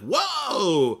to be like,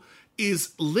 "Whoa,"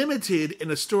 is limited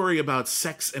in a story about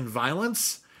sex and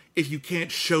violence if you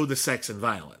can't show the sex and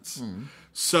violence.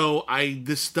 So I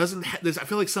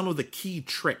feel like some of the key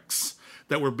tricks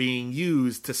that were being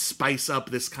used to spice up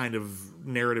this kind of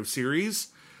narrative series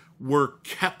were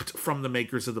kept from the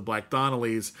makers of the Black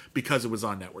Donnellys because it was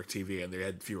on network TV and they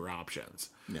had fewer options.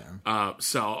 Yeah.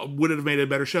 So would it have made it a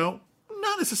better show?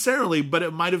 Not necessarily, but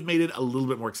it might have made it a little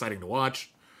bit more exciting to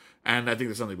watch. And I think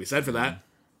there's something to be said for that.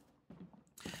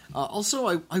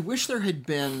 Also, I wish there had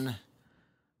been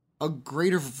a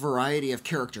greater variety of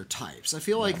character types. I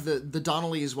feel like the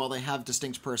Donnellys, while they have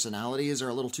distinct personalities, are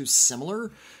a little too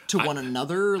similar to one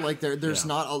another. Like there's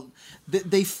not a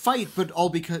they fight, but all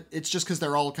because it's just because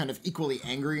they're all kind of equally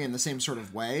angry in the same sort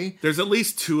of way. There's at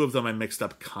least two of them I mixed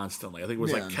up constantly. I think it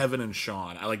was like Yeah. Kevin and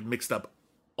Sean. I like mixed up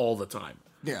all the time.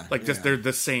 Yeah, Like just yeah. they're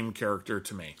the same character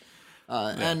to me.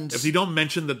 And If you don't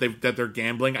mention that they're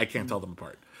gambling, I can't tell them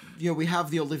apart. we have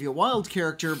the Olivia Wilde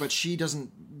character, but she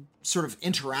doesn't sort of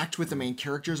interact with the main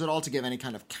characters at all to give any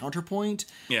kind of counterpoint.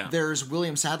 Yeah. There's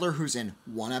William Sadler, who's in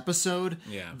one episode.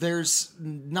 Yeah. There's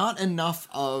not enough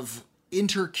of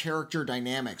inter-character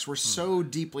dynamics. We're so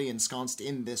deeply ensconced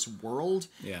in this world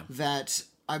Yeah. that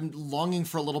I'm longing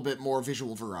for a little bit more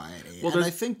visual variety. Well, and there's-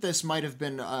 I think this might have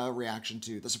been a reaction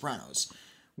to The Sopranos,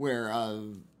 where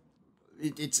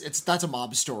that's a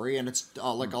mob story, and it's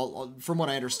like from what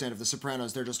I understand of The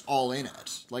Sopranos, they're just all in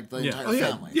it, like the entire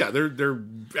family. Yeah, they're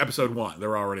episode 1.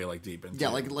 They're already like deep into Yeah,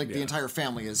 like the entire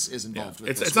family is involved with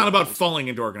It's this it's not about world. falling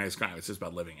into organized crime. It's just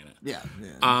about living in it.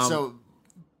 Yeah. So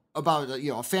about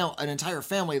an entire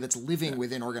family that's living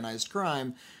within organized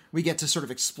crime, we get to sort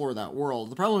of explore that world.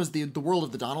 The problem is the world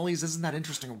of the Donnellys isn't that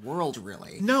interesting a world,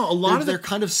 really. No, a lot of they're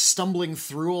kind of stumbling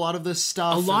through a lot of this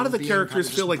stuff. A lot of the and being characters kind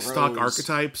of feel like just stock bros.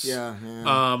 archetypes.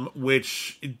 Yeah.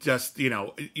 Which just,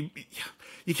 you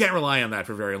can't rely on that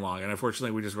for very long. And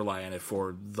unfortunately, we just rely on it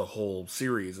for the whole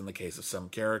series in the case of some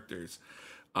characters.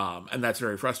 And that's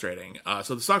very frustrating.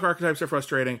 So the stock archetypes are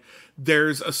frustrating.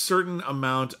 There's a certain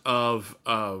amount of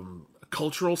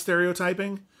cultural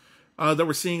stereotyping that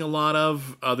we're seeing a lot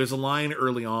of. There's a line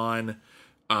early on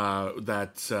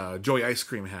that Joey Ice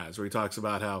Cream has where he talks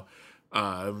about how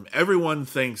everyone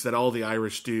thinks that all the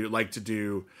Irish like to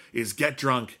do is get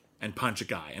drunk and punch a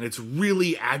guy. And it's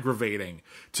really aggravating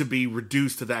to be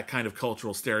reduced to that kind of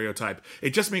cultural stereotype.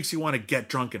 It just makes you want to get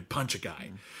drunk and punch a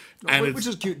guy. And Which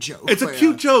is a cute joke. It's a but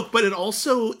cute joke, but it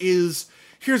also is...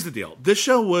 Here's the deal. This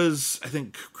show was, I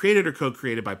think, created or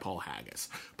co-created by Paul Haggis.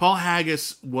 Paul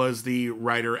Haggis was the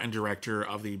writer and director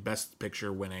of the Best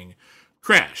Picture winning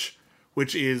Crash,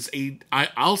 which is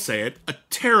I'll say it, a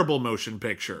terrible motion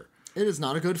picture. It is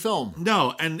not a good film.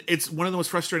 No, and it's one of the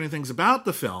most frustrating things about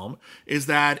the film is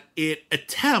that it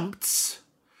attempts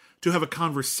to have a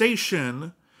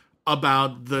conversation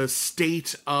about the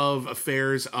state of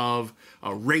affairs of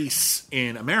race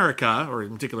in America, or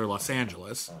in particular Los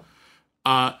Angeles.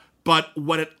 But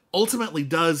what it ultimately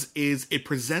does is it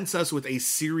presents us with a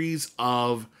series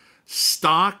of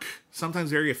stock, sometimes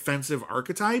very offensive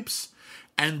archetypes,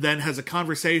 and then has a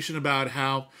conversation about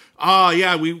how,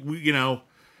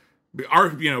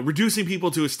 reducing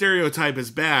people to a stereotype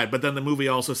is bad, but then the movie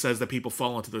also says that people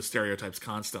fall into those stereotypes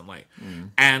constantly.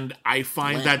 And I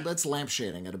find That's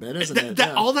lampshading it a bit, isn't it?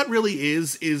 that all that really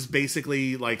is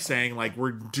basically like saying like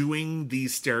we're doing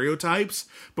these stereotypes,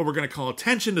 but we're going to call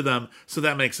attention to them, so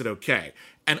that makes it okay.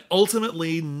 And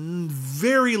ultimately,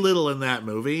 very little in that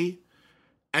movie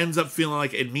ends up feeling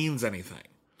like it means anything,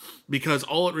 because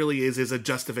all it really is a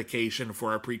justification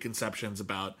for our preconceptions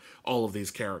about all of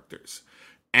these characters.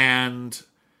 And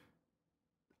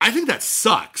I think that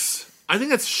sucks. I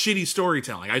think that's shitty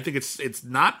storytelling. I think it's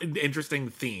not an interesting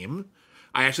theme.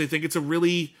 I actually think it's a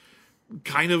really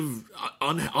kind of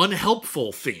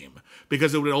unhelpful theme,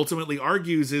 because what it ultimately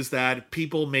argues is that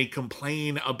people may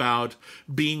complain about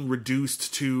being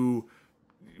reduced to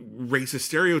racist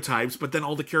stereotypes, but then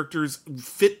all the characters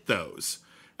fit those.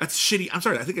 That's shitty. I'm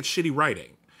sorry. I think it's shitty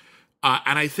writing.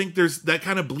 And I think that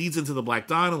kind of bleeds into the Black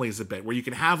Donnellys a bit, where you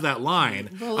can have that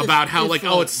line about how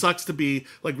it sucks to be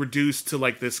like reduced to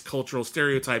like this cultural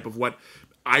stereotype of what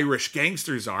Irish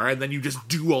gangsters are, and then you just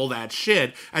do all that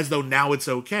shit as though now it's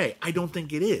okay. I don't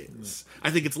think it is. I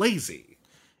think it's lazy.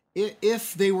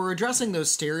 If they were addressing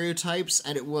those stereotypes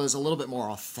and it was a little bit more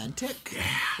authentic,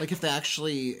 like if they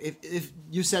actually, if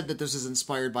you said that this is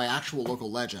inspired by actual local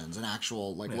legends and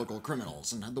actual local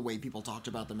criminals and the way people talked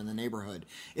about them in the neighborhood,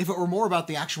 if it were more about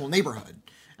the actual neighborhood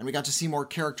and we got to see more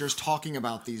characters talking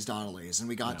about these Donnellys and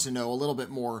we got to know a little bit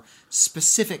more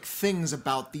specific things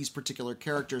about these particular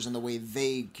characters and the way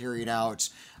they carried out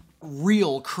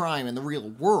real crime in the real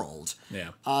world,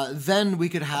 then we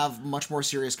could have much more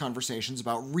serious conversations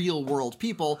about real world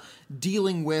people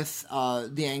dealing with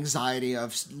the anxiety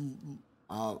of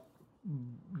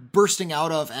bursting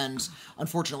out of and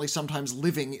unfortunately sometimes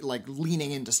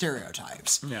leaning into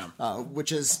stereotypes,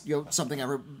 which is something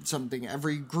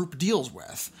every group deals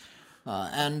with.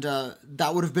 And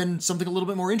that would have been something a little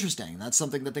bit more interesting. That's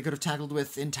something that they could have tackled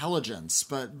with intelligence,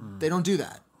 but they don't do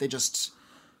that. They just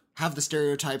have the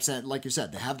stereotypes, and like you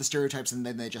said, they have the stereotypes and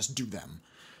then they just do them.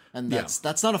 And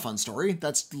that's not a fun story.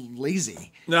 That's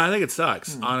lazy. No, I think it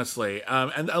sucks, honestly.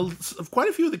 And quite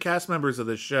a few of the cast members of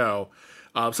this show,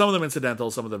 some of them incidental,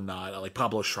 some of them not. Like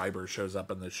Pablo Schreiber shows up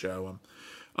in this show.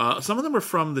 Some of them are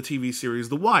from the TV series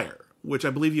The Wire, which I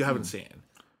believe you haven't seen.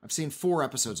 I've seen 4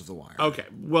 episodes of The Wire. Okay.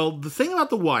 Well, the thing about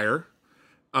The Wire,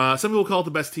 some people call it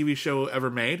the best TV show ever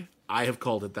made. I have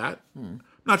called it that.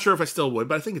 Not sure if I still would,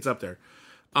 but I think it's up there.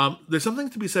 There's something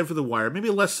to be said for The Wire, maybe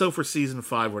less so for season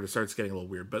 5 where it starts getting a little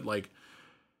weird, but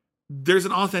there's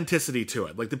an authenticity to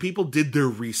it. The people did their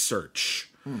research,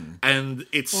 and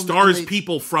it stars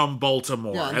people from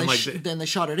Baltimore. Yeah, and then they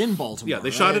shot it in Baltimore. Yeah, they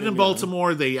shot it in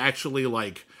Baltimore. They actually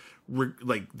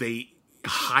they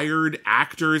hired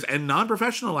actors and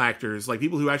non-professional actors,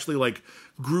 people who actually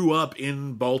grew up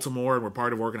in Baltimore and were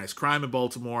part of organized crime in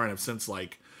Baltimore and have since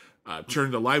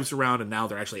turned their lives around, and now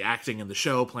they're actually acting in the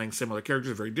show, playing similar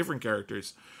characters, very different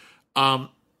characters.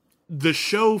 The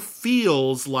show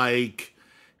feels like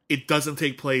it doesn't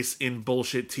take place in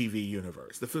bullshit TV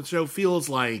universe. The show feels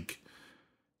like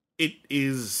it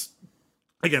is,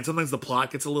 again, sometimes the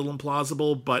plot gets a little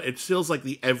implausible, but it feels like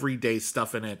the everyday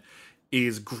stuff in it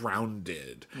is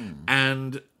grounded.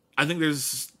 And I think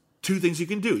there's 2 things you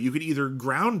can do. You could either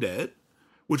ground it,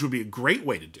 which would be a great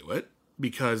way to do it,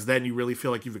 because then you really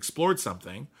feel like you've explored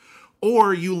something,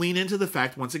 or you lean into the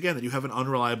fact, once again, that you have an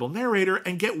unreliable narrator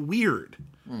and get weird.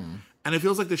 And it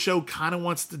feels like the show kind of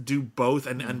wants to do both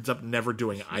and ends up never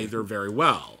doing either very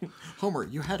well. Homer,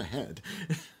 you had a head.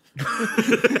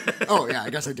 Oh, yeah, I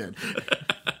guess I did.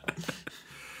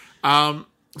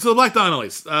 So the Black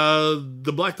Donnellys.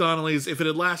 The Black Donnellys, if it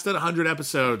had lasted 100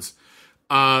 episodes,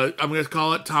 I'm going to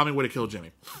call it Tommy Would Have Killed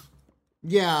Jimmy.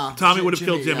 Yeah. Tommy would have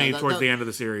killed Jimmy towards the end of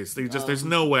the series. There's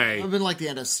no way. It would have been the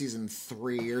end of season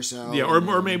 3 or so. Yeah,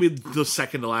 or maybe the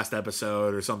second to last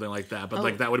episode or something like that.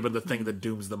 But that would have been the thing that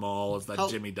dooms them all, is that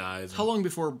Jimmy dies. How long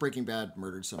before Breaking Bad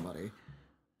murdered somebody?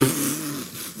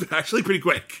 Actually, pretty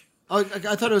quick. I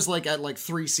thought it was at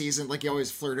 3 seasons. He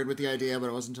always flirted with the idea, but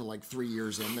it wasn't until 3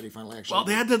 years in that he finally actually. Well,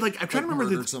 they had to I'm trying to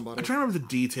remember somebody. I'm trying to remember the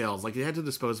details. They had to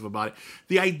dispose of a body.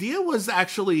 The idea was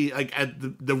actually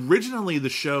originally the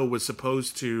show was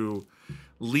supposed to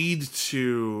lead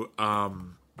to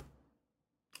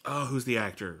who's the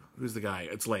actor? Who's the guy?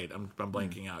 It's late. I'm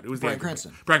blanking out. It was Bryan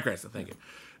Cranston. Bryan Cranston. Thank you.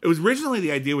 It was originally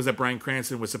the idea was that Bryan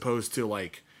Cranston was supposed to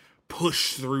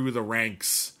push through the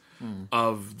ranks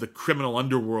of the criminal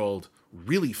underworld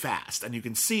really fast. And you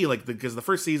can see because the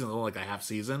first season is only a half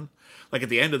season, at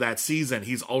the end of that season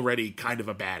he's already kind of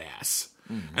a badass.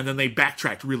 And then they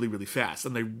backtracked really, really fast,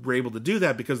 and they were able to do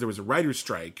that because there was a writer's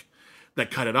strike that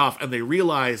cut it off, and they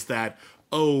realized that,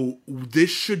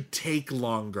 this should take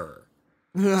longer.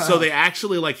 So they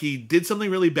actually he did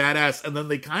something really badass, and then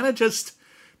they kind of just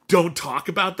don't talk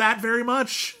about that very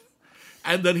much.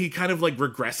 And then he kind of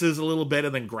regresses a little bit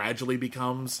and then gradually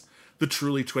becomes the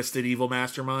truly twisted evil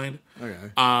mastermind.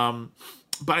 Okay.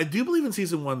 But I do believe in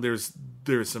season 1 there's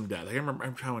some death. I can't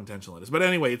remember how intentional it is. But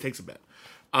anyway, it takes a bit.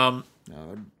 But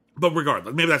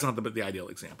regardless, maybe that's not the ideal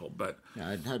example. But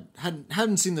yeah, I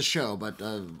hadn't seen the show, but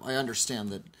I understand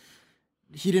that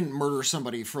he didn't murder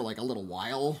somebody for a little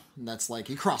while. And that's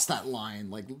he crossed that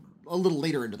line a little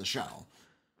later into the show.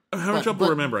 I'm having trouble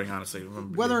remembering, honestly.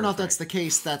 Whether or not that's the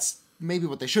case, that's maybe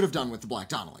what they should have done with the Black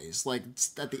Donnellys.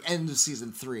 At the end of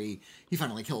season 3,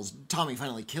 Tommy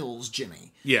finally kills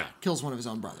Jimmy. Yeah. Kills one of his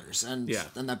own brothers. And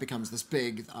that becomes this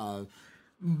big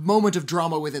moment of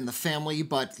drama within the family,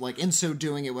 but in so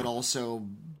doing it would also,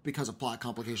 because of plot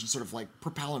complications, sort of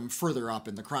propel him further up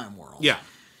in the crime world. Yeah.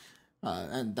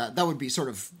 And that would be sort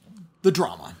of the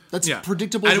drama. That's Yeah.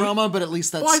 predictable And drama, but at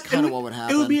least that's kind of what would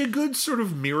happen. It would be a good sort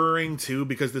of mirroring, too,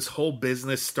 because this whole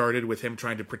business started with him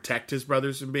trying to protect his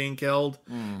brothers from being killed.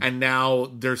 And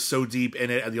now they're so deep in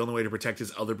it, and the only way to protect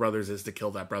his other brothers is to kill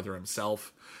that brother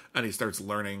himself. And he starts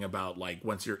learning about, like,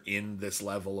 once you're in this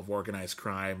level of organized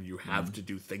crime, you have to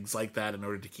do things like that in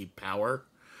order to keep power.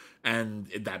 And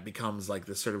that becomes, like,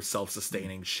 this sort of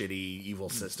self-sustaining, shitty, evil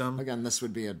system. Again, this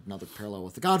would be another parallel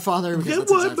with The Godfather, because It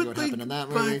that's would, exactly but, what like, happened in that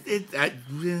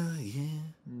movie.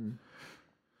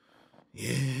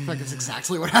 Yeah. In fact, that's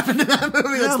exactly what happened in that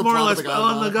movie. That's Yeah, the more or plot less. of The Well,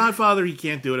 in Godfather. The Godfather, he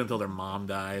can't do it until their mom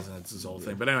dies, and it's his whole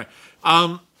thing. But anyway,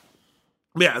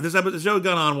 yeah, this episode, the show had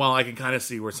gone on while I can kind of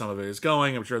see where some of it is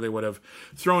going. I'm sure they would have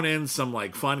thrown in some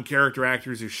like fun character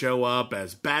actors who show up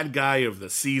as bad guy of the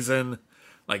season,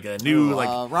 like a new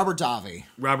Robert Davi.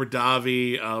 Robert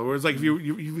Davi. Where it's like, have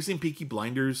you seen Peaky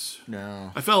Blinders?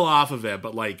 No. I fell off of it,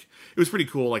 but like it was pretty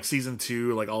cool. Like season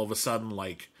 2, like all of a sudden,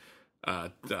 like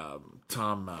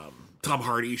Tom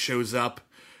Hardy shows up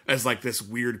as like this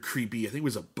weird, creepy, I think it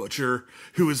was a butcher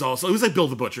who was also, it was like Bill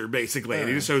the Butcher, basically. And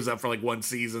he just shows up for like one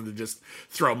season to just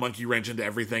throw a monkey wrench into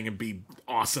everything and be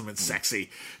awesome and sexy.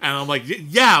 And I'm like,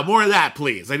 yeah, more of that,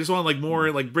 please. I just want like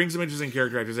more, like bring some interesting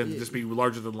character actors in and just be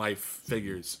larger than life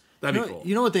figures. That'd be cool.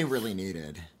 You know what they really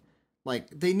needed? Like,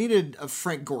 they needed a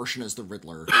Frank Gorshin as the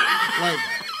Riddler. Like,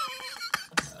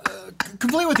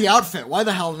 complete with the outfit. Why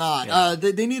the hell not? Yeah.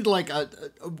 They need like a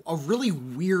really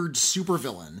weird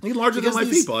supervillain. Need larger than life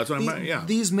people. That's what I'm. Yeah.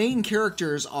 These main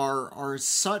characters are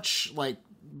such like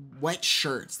wet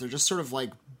shirts. They're just sort of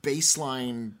like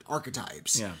baseline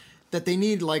archetypes. Yeah. That they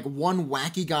need like one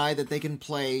wacky guy that they can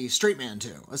play straight man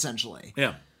to, essentially.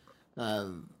 Yeah.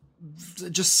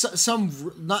 Just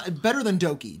some not better than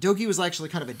Doki. Doki was actually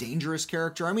kind of a dangerous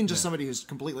character. I mean, just somebody who's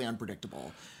completely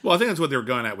unpredictable. Well, I think that's what they were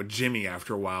going at with Jimmy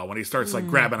after a while, when he starts like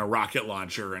grabbing a rocket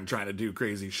launcher and trying to do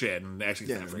crazy shit, and actually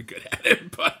he's not very good at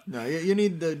it. But No, you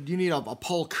need a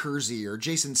Paul Kersey or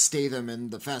Jason Statham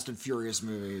in the Fast and Furious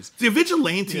movies. the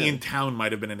vigilante in town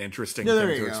might have been an interesting Yeah, there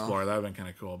thing you to go. explore. That would have been kind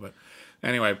of cool. But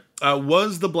anyway,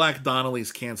 was the Black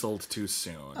Donnellys canceled too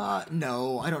soon?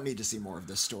 No, I don't need to see more of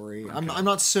this story. I'm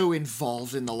not so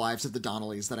involved in the lives of the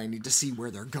Donnellys that I need to see where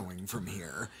they're going from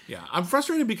here. Yeah, I'm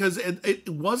frustrated because it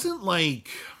wasn't like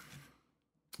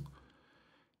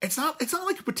it's not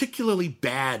like a particularly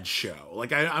bad show.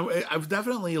 Like I've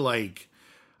definitely like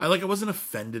I wasn't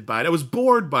offended by it. I was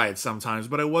bored by it sometimes,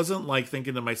 but I wasn't like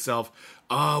thinking to myself,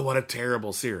 "Oh, what a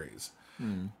terrible series."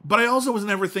 But I also was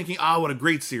never thinking, what a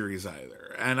great series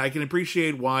either. And I can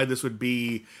appreciate why this would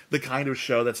be the kind of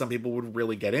show that some people would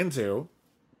really get into.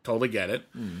 Totally get it.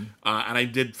 And I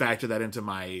did factor that into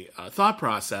my thought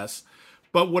process.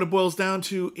 But what it boils down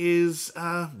to is,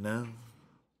 no,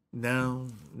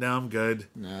 I'm good.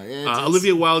 No, it's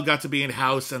Olivia Wilde got to be in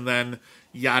House, and then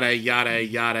yada, yada,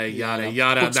 yada, yada,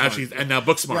 yada. Now Booksmart. now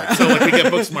Booksmart. So like we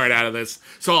get Booksmart out of this.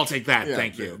 So I'll take that. Yeah,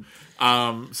 Thank you.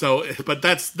 But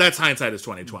that's hindsight is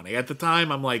 2020. At the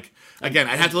time, I'm like, again,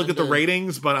 I had to look at the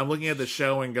ratings, but I'm looking at the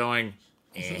show and going,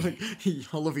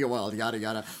 Olivia Wilde, yada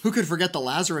yada. Who could forget the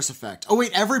Lazarus Effect? Oh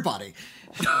wait, everybody.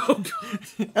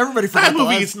 Everybody forgot that the movie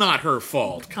Lazarus. is not her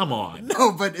fault. Come on.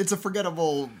 No, but it's a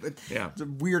forgettable. Yeah. It's a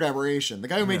weird aberration. The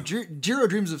guy who made Jiro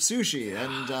Dreams of Sushi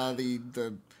and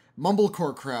the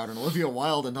Mumblecore crowd and Olivia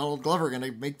Wilde and Donald Glover are going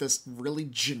to make this really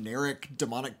generic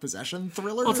demonic possession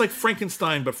thriller. Well, it's like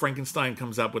Frankenstein, but Frankenstein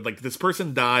comes up with like this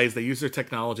person dies. They use their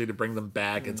technology to bring them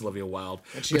back. It's Olivia Wilde,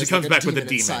 And she but has, she comes like, a back with a demon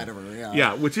demon inside of her,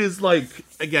 yeah, which is like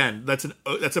again, that's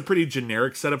a pretty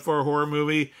generic setup for a horror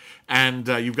movie, and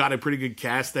you've got a pretty good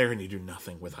cast there, and you do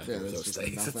nothing with either of there's those just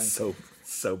things. nothing. It's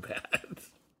so bad.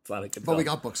 It's not a good. But we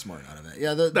got Booksmart out of it.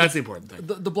 Yeah, that's the important thing.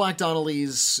 The Black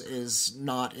Donnellys is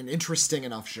not an interesting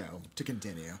enough show to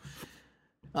continue.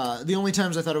 The only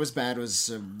times I thought it was bad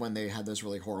was when they had those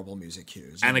really horrible music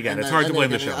cues. And again, it's hard to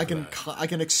blame the show I for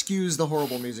can excuse the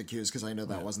horrible music cues because I know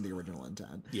that wasn't the original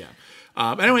intent. Yeah.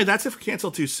 Anyway, that's it for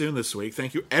Cancel Too Soon this week.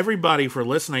 Thank you, everybody, for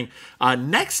listening.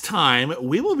 Next time,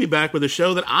 we will be back with a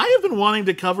show that I have been wanting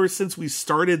to cover since we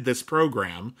started this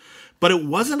program, but it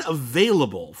wasn't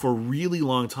available for a really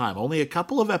long time. Only a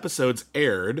couple of episodes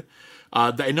aired.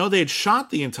 I know they had shot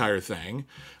the entire thing,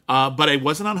 but it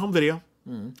wasn't on home video.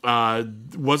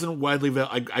 Wasn't widely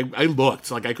available. I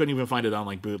looked, like I couldn't even find it on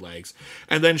like bootlegs.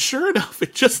 And then sure enough,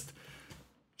 it just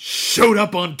showed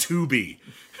up on Tubi.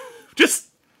 Just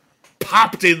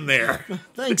popped in there.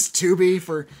 Thanks, Tubi,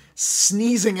 for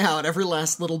sneezing out every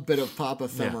last little bit of pop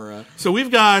ephemera. So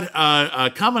we've got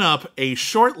coming up a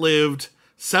short-lived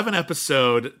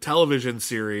 7-episode television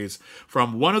series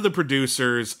from one of the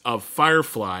producers of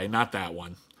Firefly, not that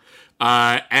one.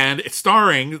 And it's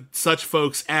starring such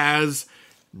folks as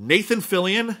Nathan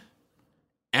Fillion,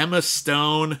 Emma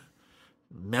Stone,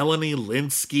 Melanie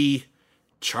Linsky,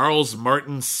 Charles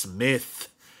Martin Smith,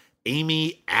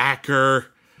 Amy Acker.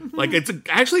 Like, it's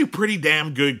actually a pretty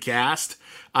damn good cast.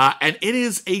 And it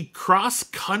is a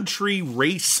cross-country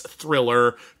race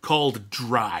thriller called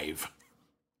Drive.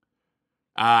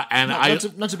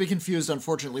 Not to be confused,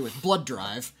 unfortunately, with Blood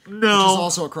Drive, No. which is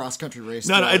also a cross-country race.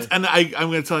 No, thriller. I'm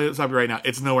going to tell you something right now.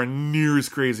 It's nowhere near as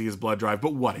crazy as Blood Drive,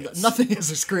 but what is? Nothing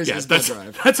is as crazy as Blood that's,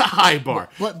 Drive. That's a high bar.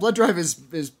 Blood Drive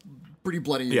is pretty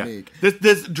bloody unique.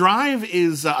 This Drive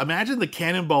is, imagine the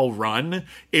Cannonball Run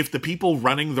if the people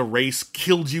running the race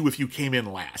killed you if you came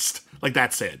in last. Like,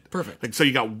 that's it. Perfect. Like, so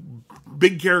you got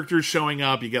big characters showing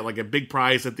up, you get like a big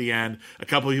prize at the end. A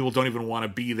couple of people don't even want to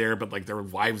be there, but like their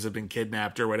wives have been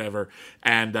kidnapped or whatever.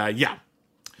 And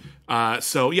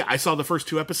so I saw the first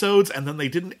 2 episodes, and then they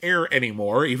didn't air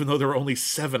anymore, even though there were only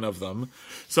 7 of them.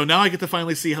 So now I get to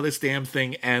finally see how this damn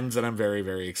thing ends, and I'm very,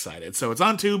 very excited. So it's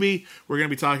on Tubi. We're going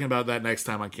to be talking about that next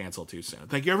time on Cancel Too Soon.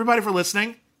 Thank you, everybody, for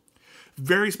listening.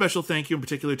 Very special thank you in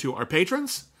particular to our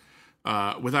patrons.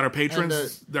 Without our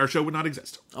patrons, our show would not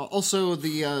exist. Also,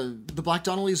 the Black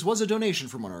Donnellys was a donation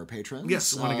from one of our patrons.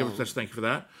 Yes, I want to give a special thank you for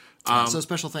that. So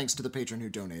special thanks to the patron who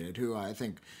donated, who I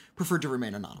think preferred to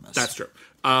remain anonymous. That's true.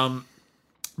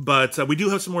 But we do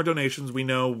have some more donations. We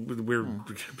know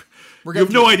you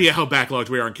have no idea how backlogged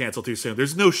we are on Cancel Too Soon.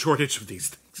 There's no shortage of these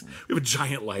things. We have a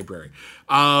giant library.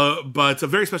 But a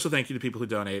very special thank you to people who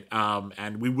donate.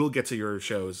 And we will get to your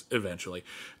shows eventually.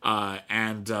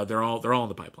 And they're all in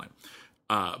the pipeline.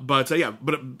 But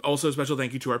also a special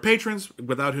thank you to our patrons,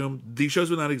 without whom these shows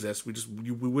would not exist.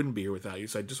 We wouldn't be here without you.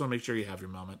 So I just want to make sure you have your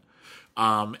moment.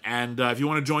 And if you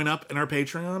want to join up in our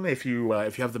Patreon, if you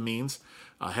have the means,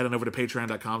 head on over to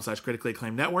patreon.com/critically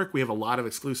acclaimed network. We have a lot of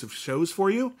exclusive shows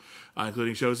for you,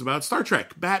 including shows about Star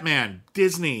Trek, Batman,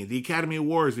 Disney, the Academy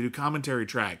Awards. We do commentary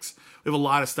tracks. We have a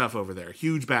lot of stuff over there.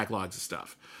 Huge backlogs of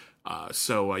stuff.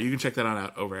 So you can check that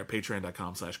out over at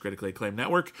patreon.com/critically acclaimed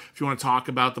network. If you want to talk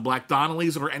about the Black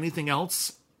Donnellys or anything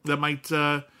else that might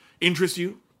interest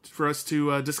you for us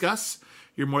to discuss,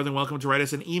 you're more than welcome to write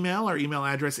us an email. Our email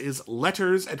address is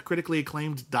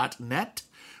letters@criticallyacclaimed.net.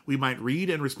 We might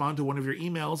read and respond to one of your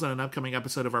emails on an upcoming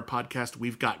episode of our podcast,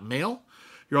 We've Got Mail.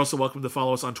 You're also welcome to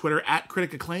follow us on Twitter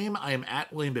 @CriticAcclaim. I am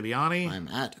 @William Bibiani. I'm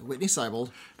 @Whitney Seibold.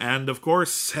 And, of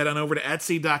course, head on over to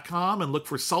Etsy.com and look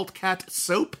for Salt Cat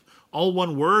Soap. All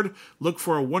one word. Look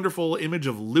for a wonderful image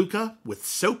of Luca with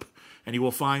soap, and you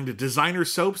will find designer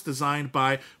soaps designed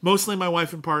by mostly my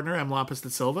wife and partner, M. Lopez da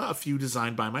Silva, a few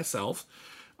designed by myself.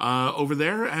 Over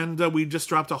there, and we just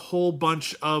dropped a whole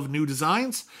bunch of new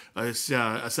designs, a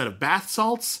set of bath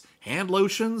salts, hand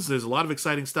lotions. There's a lot of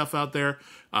exciting stuff out there.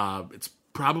 It's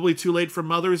probably too late for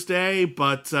Mother's Day,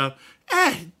 but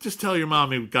just tell your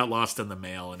mom it got lost in the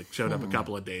mail and it showed up a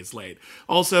couple of days late.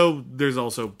 Also, there's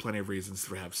also plenty of reasons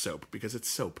to have soap, because it's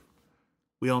soap.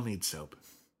 We all need soap.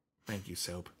 Thank you,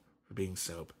 soap, for being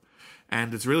soap.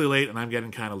 And it's really late, and I'm getting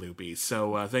kind of loopy,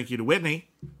 so thank you to Whitney.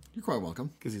 You're quite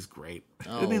welcome. Because he's great.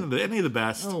 Isn't he the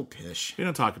best? Oh, pish. We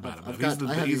don't talk about him.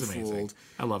 He's amazing. Fooled.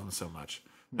 I love him so much.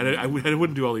 I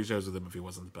wouldn't do all these shows with him if he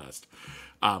wasn't the best.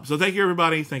 So thank you,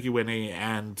 everybody. Thank you, Whitney.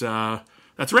 And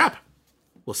that's a wrap.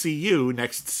 We'll see you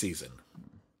next season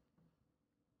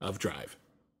of Drive.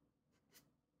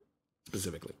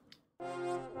 Specifically.